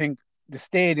look and think the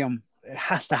stadium, it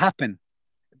has to happen,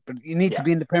 but you need to Yeah.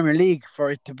 be in the Premier League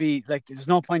for it to be like. There's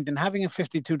no point in having a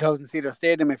 52,000 seater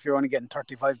stadium if you're only getting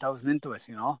 35,000 into it.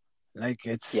 Like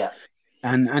it's. Yeah.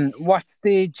 And what's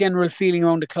the general feeling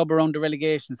around the club around the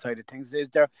relegation side of things? Is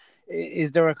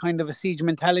there a kind of a siege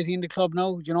mentality in the club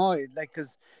now? Like,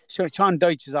 because Sean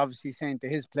Dyche is obviously saying to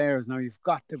his players now, you've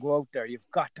got to go out there, you've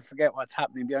got to forget what's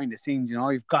happening behind the scenes.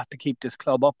 You've got to keep this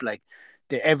club up. Like,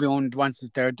 everyone wants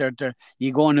it.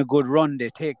 You go on a good run, they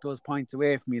take those points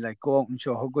away from you. Like, go out and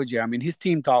show how good you are. I mean, his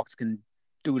team talks can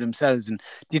do themselves. And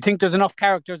do you think there's enough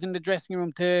characters in the dressing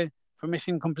room for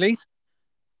mission complete?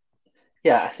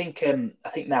 Yeah. I think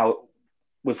now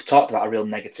we've talked about a real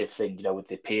negative thing, with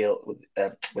the appeal,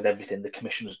 with everything the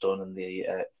commission's done and the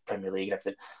Premier League and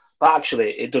everything. But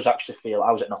actually, it does actually feel.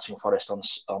 I was at Nottingham Forest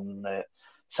on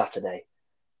Saturday.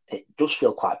 It does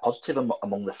feel quite positive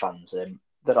among the fans.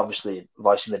 They're obviously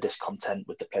voicing their discontent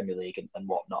with the Premier League and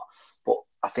whatnot. But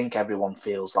I think everyone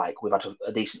feels like we've had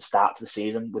a decent start to the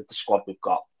season with the squad we've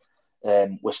got.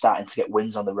 We're starting to get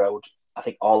wins on the road. I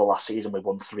think all of last season we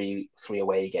won three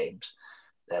away games,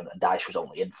 and Dyche was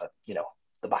only in for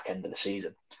the back end of the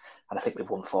season. And I think we've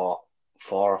won four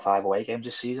or five away games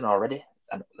this season already.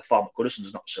 And the form at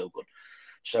Goodison's not so good.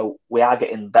 So we are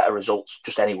getting better results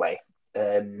just anyway.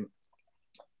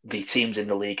 The teams in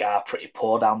the league are pretty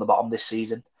poor down the bottom this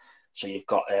season. So you've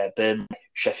got Burnley,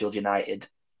 Sheffield United,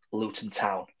 Luton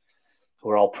Town, who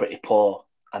are all pretty poor.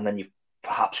 And then you've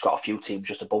perhaps got a few teams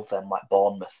just above them, like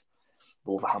Bournemouth,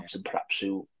 Yeah. Wolverhampton, perhaps,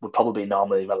 who would probably be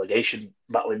normally relegation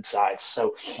battling sides.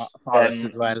 So Forest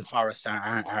as well. Forest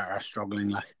are struggling.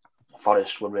 Like,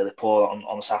 Forest were really poor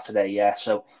on Saturday, yeah.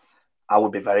 So I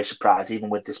would be very surprised, even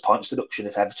with this points deduction,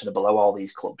 if Everton are below all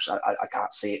these clubs. I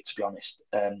can't see it, to be honest.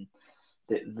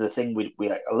 The thing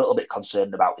we're a little bit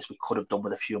concerned about is we could have done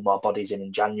with a few more bodies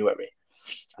in January.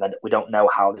 And we don't know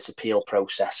how this appeal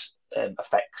process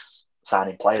affects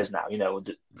signing yeah, players now. Are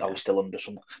we yeah, still under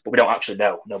some? But we don't actually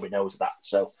know. Nobody knows that.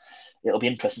 So it'll be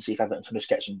interesting to see if Everton can just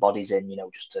get some bodies in,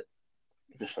 just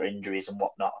for injuries and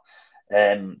whatnot.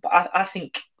 But I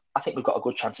think we've got a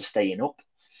good chance of staying up.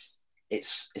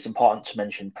 It's important to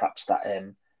mention perhaps that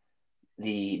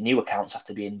the new accounts have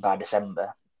to be in by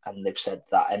December, and they've said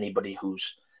that anybody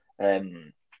who's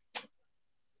um,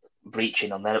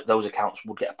 breaching on those accounts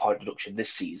would get a point deduction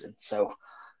this season. So,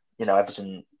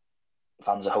 Everton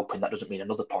fans are hoping that doesn't mean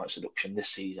another points deduction this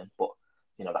season, but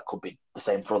that could be the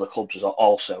same for other clubs as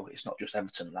also. It's not just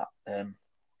Everton that.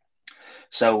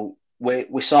 So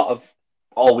we sort of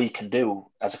all we can do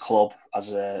as a club,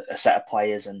 as a set of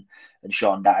players, and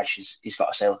Sean Dyche, he's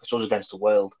got to say, look, it's us against the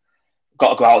world. We've got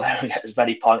to go out there and get as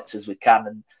many points as we can.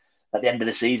 And at the end of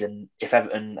the season, if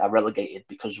Everton are relegated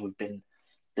because we've been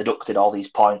deducted all these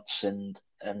points and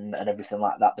everything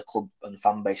like that, the club and the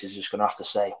fan base is just going to have to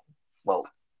say, well,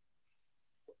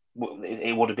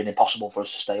 it would have been impossible for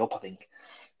us to stay up, I think.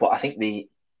 But I think the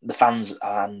fans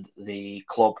and the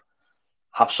club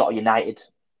have sort of united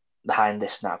behind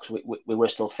this now, because we were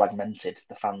still fragmented,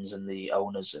 the fans and the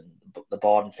owners and the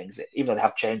board and things. Even though they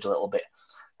have changed a little bit,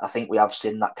 I think we have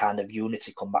seen that kind of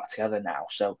unity come back together now.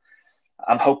 So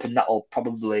I'm hoping that will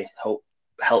probably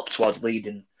help towards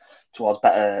leading towards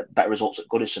better results at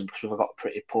Goodison, because we've got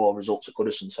pretty poor results at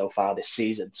Goodison so far this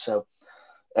season. So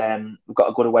We've got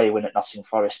a good away win at Nottingham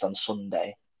Forest on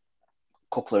Sunday.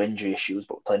 A couple of injury issues,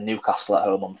 but we're playing Newcastle at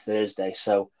home on Thursday.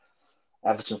 So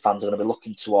Everton fans are going to be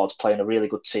looking towards playing a really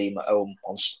good team at home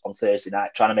on Thursday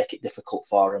night, trying to make it difficult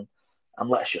for them. And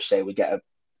let's just say we get a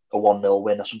 1-0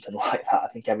 win or something like that. I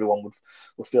think everyone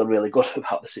would feel really good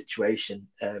about the situation.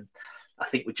 I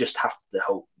think we just have to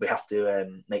hope. We have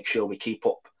to make sure we keep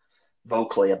up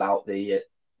vocally about the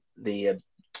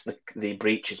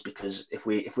breaches, because if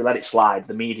we let it slide,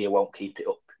 the media won't keep it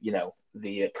up.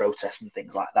 The protests and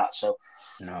things like that. So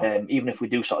even if we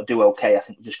do sort of do okay, I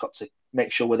think we've just got to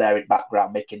make sure we're there in the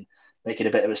background, making a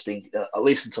bit of a stink, at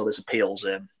least until this appeal's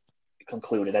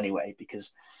concluded anyway,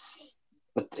 because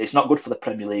it's not good for the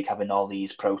Premier League having all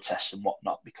these protests and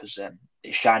whatnot, because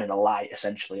it's shining a light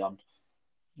essentially on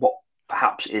what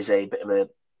perhaps is a bit of an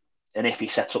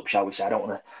iffy setup, shall we say. I don't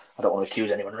want to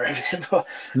accuse anyone or anything. But,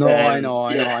 no, I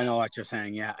know what you're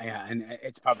saying. Yeah, and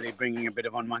it's probably bringing a bit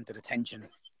of unwanted attention.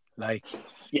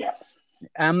 Yeah.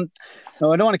 No,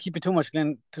 I don't want to keep you too much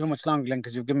longer, Glenn,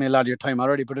 because you've given me a lot of your time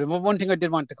already. But one thing I did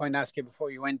want to kind of ask you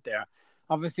before you went there.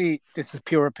 Obviously, this is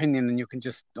pure opinion, and you can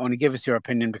just only give us your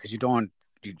opinion because you can't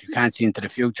see into the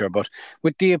future. But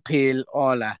with the appeal,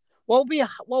 all that, what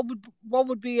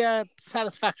would be a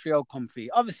satisfactory outcome for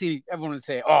you? Obviously, everyone would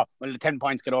say, "Oh, well, the 10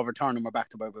 points get overturned and we're back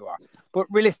to where we were." But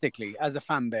realistically, as a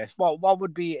fan base, what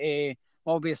would be a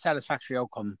satisfactory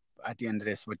outcome at the end of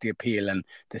this with the appeal and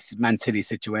this Man City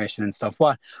situation and stuff?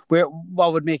 What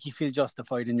would make you feel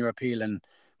justified in your appeal, and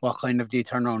what kind of do you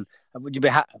turn around? Would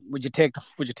you take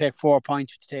 4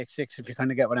 points? Would you take 6 if you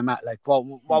kind of get what I'm at?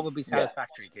 What would be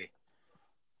satisfactory to you?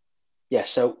 Yeah.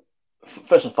 So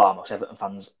first and foremost, Everton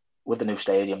fans, with the new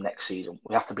stadium next season,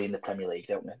 we have to be in the Premier League,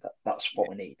 don't we? That's what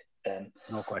we need.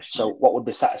 No question. So what would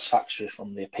be satisfactory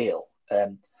from the appeal?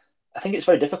 I think it's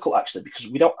very difficult actually, because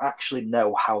we don't actually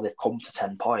know how they've come to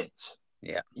 10 points.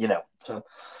 Yeah. So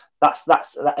that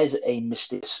is a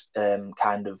mysterious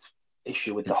kind of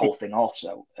issue with the whole thing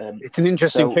also. It's an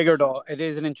interesting figure though. It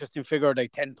is an interesting figure,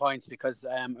 like 10 points, because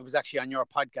it was actually on your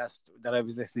podcast that I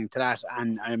was listening to that,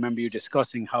 and I remember you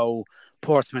discussing how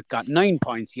Portsmouth got 9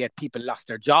 points, yet people lost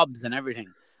their jobs and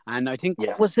everything. And I think,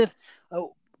 was it,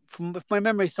 if my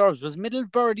memory serves, was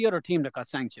Middlesbrough the other team that got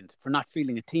sanctioned for not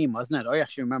feeling a team, wasn't it? I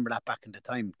actually remember that back in the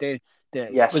time. It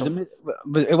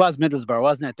was Middlesbrough,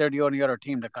 wasn't it? They're the only other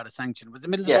team that got a sanction. Was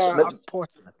it Middlesbrough or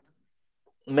Portsmouth?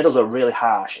 Middlesbrough really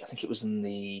harsh. I think it was in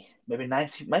the maybe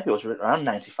it was around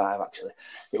 95 actually.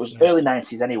 It was early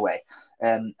 90s anyway,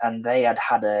 and they had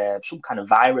some kind of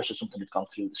virus or something had gone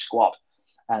through the squad,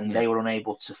 and they were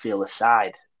unable to field a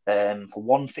side for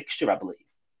one fixture, I believe,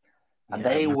 and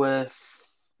they were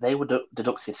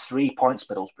deducted 3 points,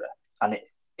 Middlesbrough, and it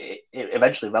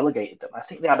eventually relegated them. I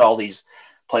think they had all these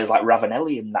players like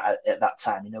Ravanelli in that at that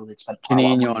time. They'd spent quite a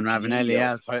lot of money. And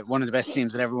Ravanelli, one of the best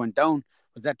teams that ever went down.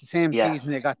 Was that the same season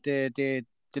they got the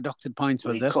deducted points?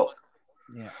 Was League it? Cup.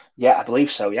 Yeah, I believe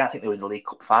so. Yeah, I think they were in the League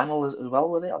Cup final as well,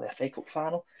 were they? Or the FA Cup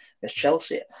final against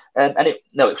Chelsea. And it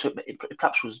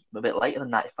perhaps was a bit later than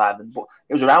 95, but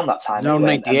it was around that time. Around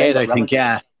anyway, 98, I think.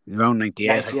 Yeah, around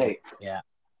 98. 98.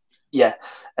 Yeah.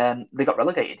 They got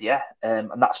relegated.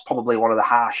 And that's probably one of the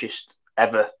harshest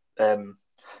ever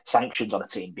sanctions on a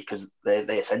team, because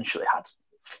they essentially had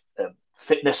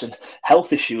fitness and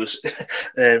health issues,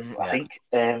 I think.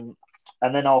 And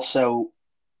then also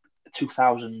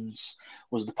 2000s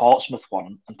was the Portsmouth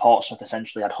one, and Portsmouth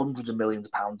essentially had hundreds of millions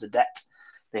of pounds of debt.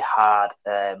 They had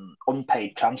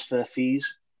unpaid transfer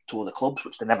fees to other clubs,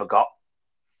 which they never got.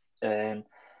 They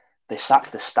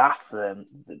sacked the staff, the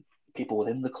people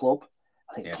within the club.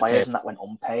 I think players and that went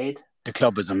unpaid. The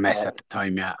club was a mess at the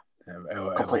time,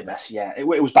 complete mess, yeah. It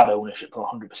was bad ownership,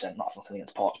 100%, nothing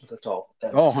against Portsmouth at all.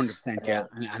 100%, yeah.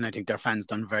 And I think their fans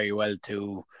done very well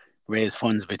to raise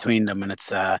funds between them, and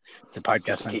it's a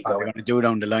podcast I'm probably going to do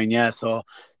down the line, So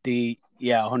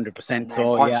 100%.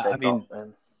 So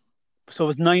so it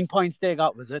was 9 points they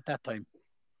got, was it, that time?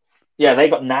 Yeah, they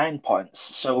got 9 points.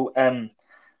 So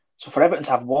for Everton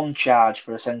to have one charge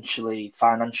for essentially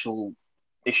financial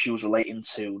issues relating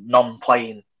to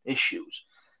non-playing issues,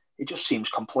 it just seems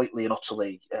completely and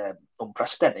utterly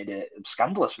unprecedented,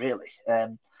 scandalous, really.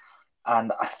 And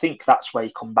I think that's where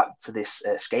you come back to this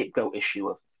scapegoat issue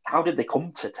of how did they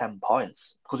come to 10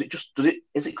 points? Because is it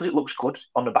because it looks good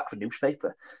on the back of a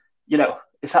newspaper?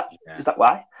 Is that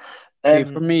why? See,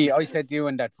 for me, I said to you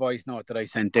in that voice note that I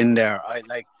sent in there, I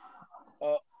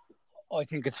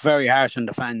think it's very harsh on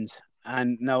the fans.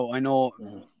 And now I know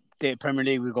the Premier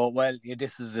League will go, well,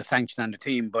 this is a sanction on the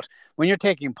team, but when you're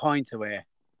taking points away,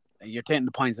 you're taking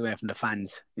the points away from the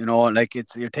fans. You know, like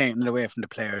you're taking it away from the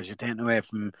players. You're taking it away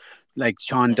from like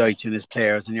Sean Mhm. Dyche and his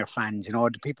players and your fans. You know,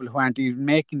 the people who aren't even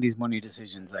making these money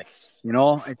decisions. Like, you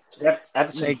know, it's The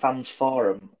Everton like, Fans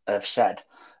Forum have said,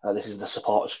 this is the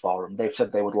supporters forum, they've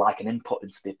said they would like an input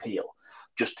into the appeal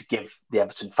just to give the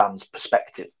Everton fans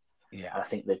perspective. yeah, And I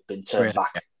think they've been turned great.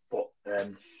 back. But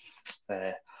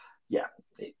uh, yeah,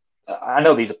 I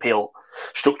know these appeal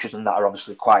structures and that are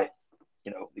obviously quite,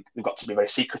 they've got to be very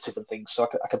secretive and things. So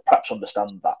I could perhaps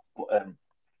understand that. But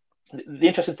the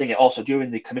interesting thing also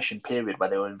during the commission period where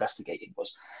they were investigating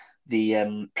was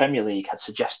the Premier League had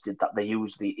suggested that they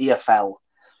use the EFL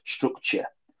structure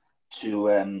to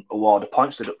award a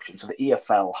points deduction. So the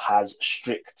EFL has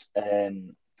strict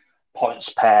points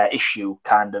per issue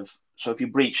kind of. So if you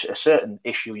breach a certain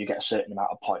issue, you get a certain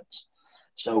amount of points.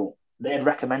 So they had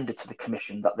recommended to the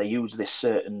commission that they use this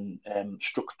certain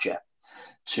structure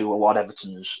to award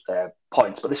Everton's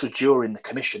points. But this was during the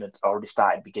commission had already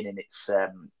started beginning its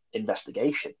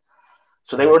investigation.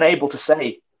 So they Right. were unable to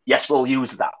say, yes, we'll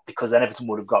use that, because then Everton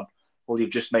would have gone, well, you've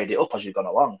just made it up as you've gone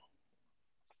along.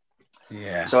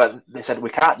 Yeah. So they said, we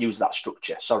can't use that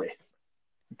structure, sorry.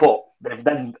 But they've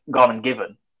then gone and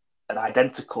given an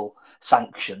identical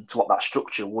sanction to what that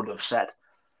structure would have said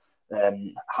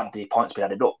had the points been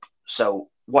added up. So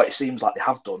what it seems like they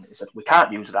have done is that we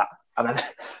can't use that. And then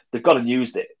they've gone and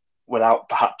used it without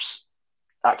perhaps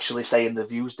actually saying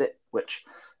they've used it, which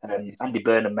Andy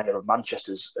Burnham, mayor of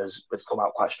Manchester, has come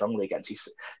out quite strongly against. He's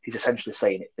essentially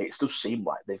saying it does seem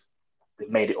like they've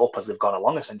made it up as they've gone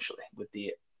along, essentially, with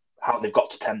the how they've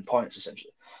got to 10 points,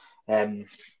 essentially.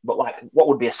 But like, what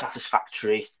would be a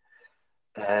satisfactory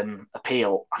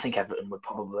appeal? I think Everton would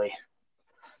probably,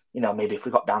 maybe if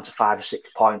we got down to 5 or 6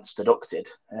 points deducted,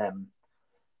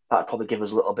 that'd probably give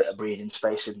us a little bit of breathing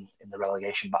space in the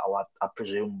relegation battle, I'd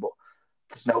presume. But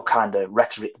there's no kind of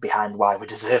rhetoric behind why we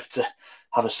deserve to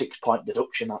have a 6 point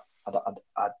deduction.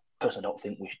 I personally don't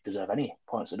think we deserve any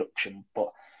points deduction,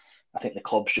 but I think the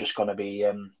club's just going to be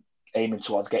aiming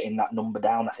towards getting that number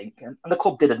down, I think. And the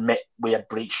club did admit we had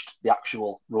breached the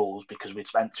actual rules because we'd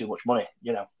spent too much money.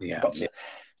 Yeah.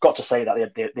 Got to say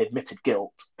that they admitted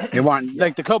guilt. They weren't Yeah,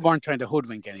 like the club weren't trying to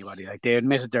hoodwink anybody. Like they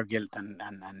admitted their guilt, and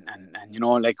you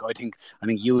know, like I think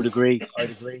you would agree.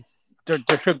 I'd agree.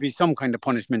 There should be some kind of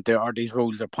punishment there, or these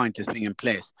rules or pointers being in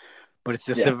place. But it's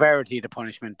the yeah, severity of the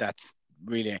punishment that's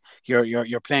really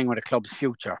you're playing with a club's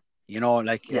future. You know,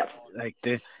 like yeah. it's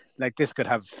like this could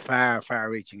have far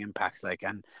reaching impacts. Like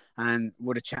and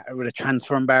would a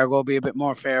transfer embargo be a bit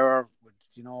more fairer?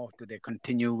 Do they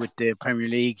continue with the Premier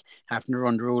League having to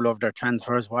run the rule of their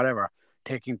transfers, whatever?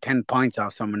 Taking 10 points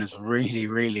off someone is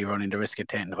really running the risk of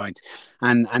taking points,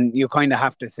 and you kind of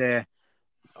have to say,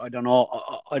 I don't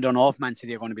know if Man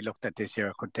City are going to be looked at this year.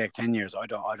 It could take 10 years. I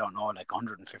don't know. Like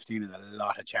 115 is a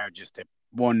lot of charges to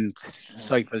one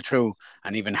cycle through,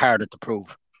 and even harder to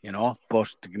prove. But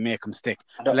to make them stick.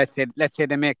 I But don't. let's say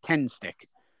they make 10 stick,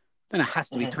 then it has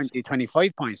to be Mhm. 20,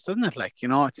 25 points, doesn't it? Like,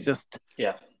 it's just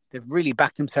Yeah, they've really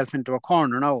backed themselves into a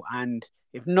corner now, and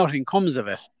if nothing comes of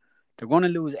it, they're going to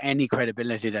lose any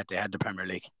credibility that they had the Premier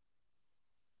League.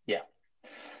 yeah.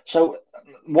 So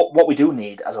what we do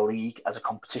need as a league, as a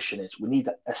competition, is we need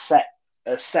a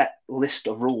set list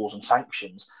of rules and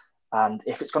sanctions. And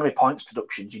if it's going to be points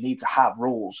deductions, you need to have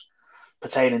rules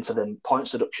pertaining to them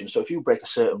points deduction. So if you break a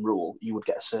certain rule, you would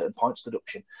get a certain points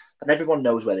deduction. And everyone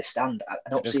knows where they stand. I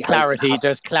don't There's see how you can clarity. have.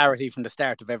 There's clarity from the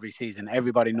start of every season.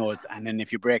 Everybody knows, and then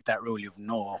if you break that rule, you've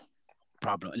no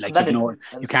problem. And Like then you've it,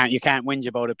 no, you can't whinge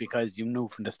about it because you knew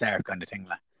from the start, kind of thing.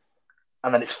 Like,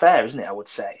 and then it's fair, isn't it? I would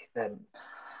say.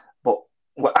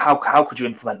 But how could you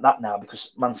implement that now?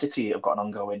 Because Man City have got an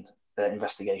ongoing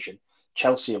investigation.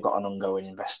 Chelsea have got an ongoing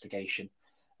investigation.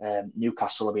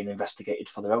 Newcastle are being investigated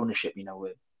for their ownership,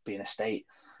 with being a state.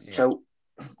 yeah, So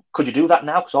could you do that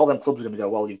now? Because all them clubs are going to go,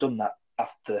 well, you've done that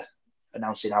after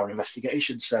announcing our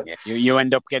investigation. So yeah. You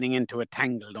end up getting into a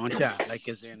tangle, don't you? Like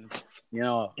as in,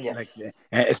 yeah, like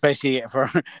especially for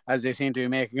as they seem to be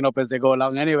making it up as they go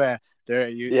along. Anyway, there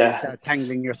you yeah. start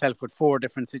tangling yourself with four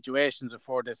different situations with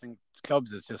four different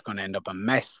clubs. It's just going to end up a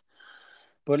mess.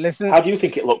 But listen, How do you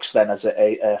think it looks then, as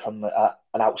from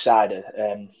an outsider?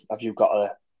 Have you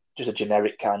got just a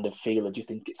generic kind of feeler? Do you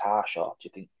think it's harsh, or do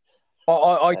you think? I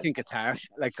Uh, think it's harsh.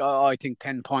 Like I think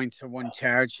 10 points for one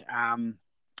charge.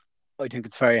 I think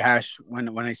it's very harsh when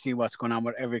I see what's going on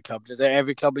with every club.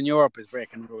 Every club in Europe is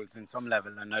breaking rules in some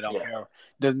level, and I don't yeah, care.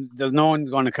 There's no one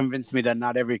going to convince me that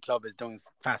not every club is doing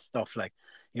fast stuff like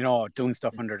doing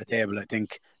stuff under the table. I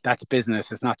think that's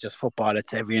business. It's not just football.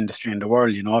 It's every industry in the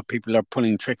world. People are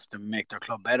pulling tricks to make their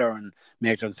club better and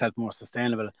make themselves more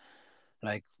sustainable.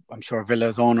 Like, I'm sure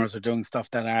Villa's owners are doing stuff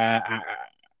that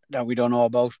we don't know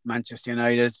about. Manchester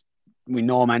United, we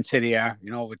know Man City are,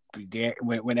 with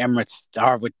Emirates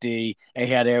or with the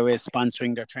Etihad Airways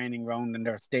sponsoring their training ground and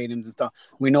their stadiums and stuff.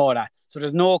 We know that. So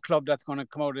there's no club that's going to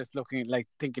come out of this looking like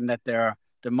thinking that the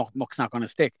muck's not going to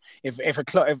stick. If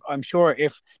I'm sure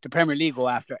if the Premier League go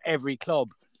after every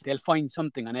club, they'll find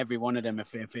something on every one of them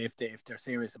if they're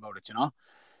serious about it,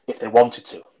 If they wanted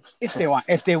to. If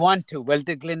they want to. Well,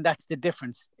 Glenn, that's the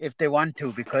difference. If they want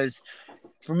to, because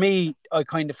for me, I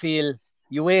kind of feel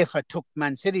UEFA took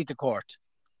Man City to court,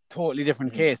 totally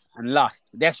different case, and lost.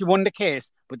 They actually won the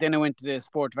case, but then it went to the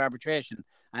sport of arbitration,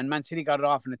 and Man City got it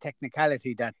off in a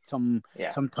technicality that some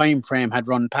time frame had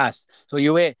run past. So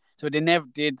they never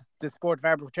did. The sport of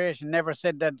arbitration never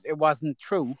said that it wasn't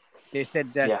true. They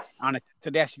said that on it, so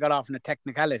they actually got off in a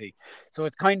technicality. So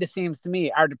it kind of seems to me,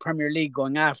 are the Premier League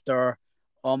going after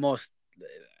almost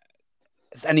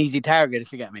an easy target,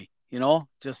 if you get me?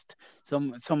 Just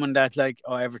someone that like,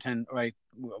 Everton, right,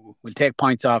 we'll take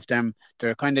points off them.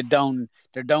 They're kind of down.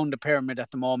 They're down the pyramid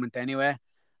at the moment anyway.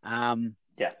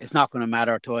 It's not going to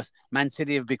matter to us. Man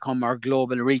City have become our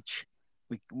global reach.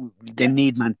 They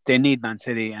need Man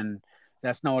City, and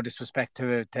that's no disrespect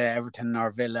to Everton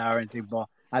or Villa or anything, but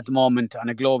at the moment, on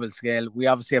a global scale, we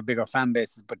obviously have bigger fan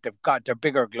bases, but they're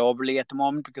bigger globally at the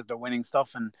moment because they're winning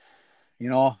stuff, and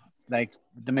like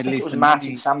the Middle East. It was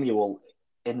Martin Samuel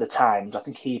in the Times. I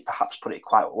think he perhaps put it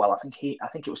quite well. I think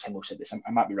it was him who said this.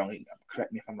 I might be wrong.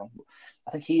 Correct me if I'm wrong. But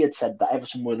I think he had said that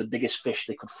Everton were the biggest fish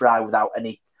they could fry without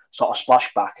any sort of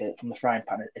splashback from the frying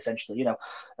pan. Essentially,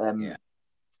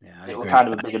 they were kind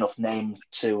of a big enough name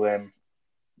to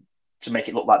make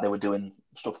it look like they were doing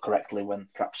stuff correctly when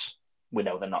perhaps we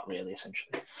know they're not really.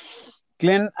 Essentially,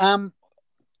 Glenn,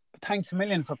 thanks a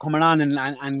million for coming on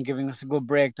and giving us a good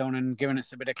breakdown and giving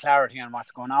us a bit of clarity on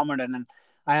what's going on with it. And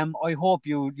I hope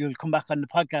you'll come back on the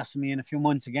podcast with me in a few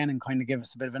months again and kind of give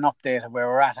us a bit of an update of where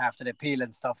we're at after the appeal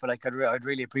and stuff. But I'd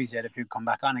really appreciate if you'd come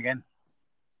back on again.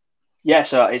 Yeah,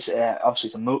 so it's obviously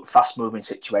it's a fast-moving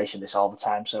situation this all the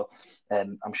time. So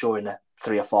I'm sure in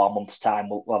 3 or 4 months' time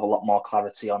we'll have a lot more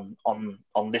clarity on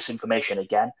this information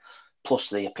again,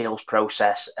 plus the appeals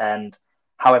process and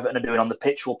how Everton are doing on the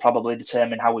pitch will probably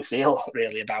determine how we feel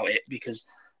really about it. Because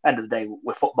at the end of the day,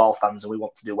 we're football fans and we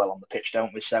want to do well on the pitch,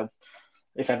 don't we? So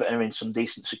if Everton are in some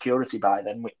decent security by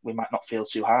then, we might not feel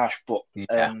too harsh. But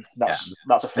that's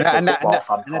a fickle football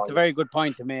fan. And that's a very good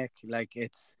point to make. Like,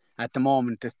 it's at the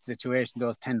moment, the situation,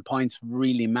 those 10 points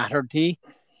really mattered to you.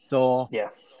 So,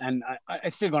 and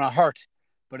it's still going to hurt.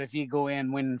 But if you go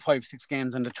in, win 5-6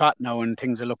 games on the trot now and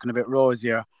things are looking a bit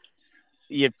rosier,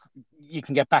 you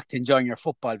can get back to enjoying your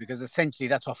football, because essentially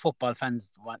that's what football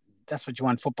fans want. That's what you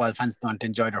want football fans to want, to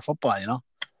enjoy their football,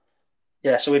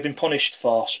 Yeah, so we've been punished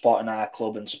for supporting our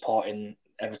club and supporting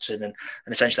Everton, and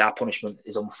essentially our punishment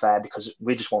is unfair because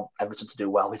we just want Everton to do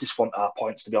well. We just want our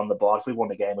points to be on the board. If we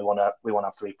won a game, we want to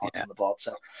have 3 points on the board.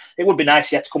 So it would be nice,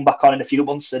 to come back on in a few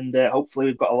months, and hopefully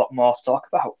we've got a lot more to talk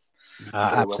about.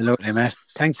 Absolutely, mate.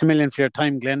 Thanks a million for your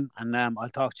time, Glenn, and I'll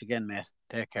talk to you again, mate.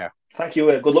 Take care. Thank you.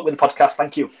 Good luck with the podcast.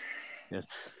 Thank you. Yes.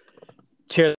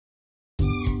 Cheers.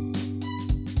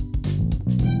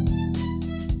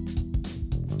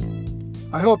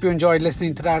 I hope you enjoyed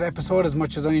listening to that episode as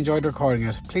much as I enjoyed recording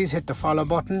it. Please hit the follow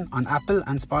button on Apple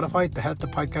and Spotify to help the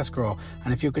podcast grow.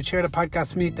 And if you could share the podcast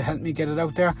with me to help me get it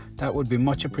out there, that would be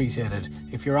much appreciated.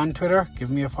 If you're on Twitter, give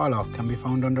me a follow. Can be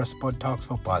found under Spud Talks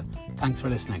Football. Thanks for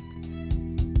listening.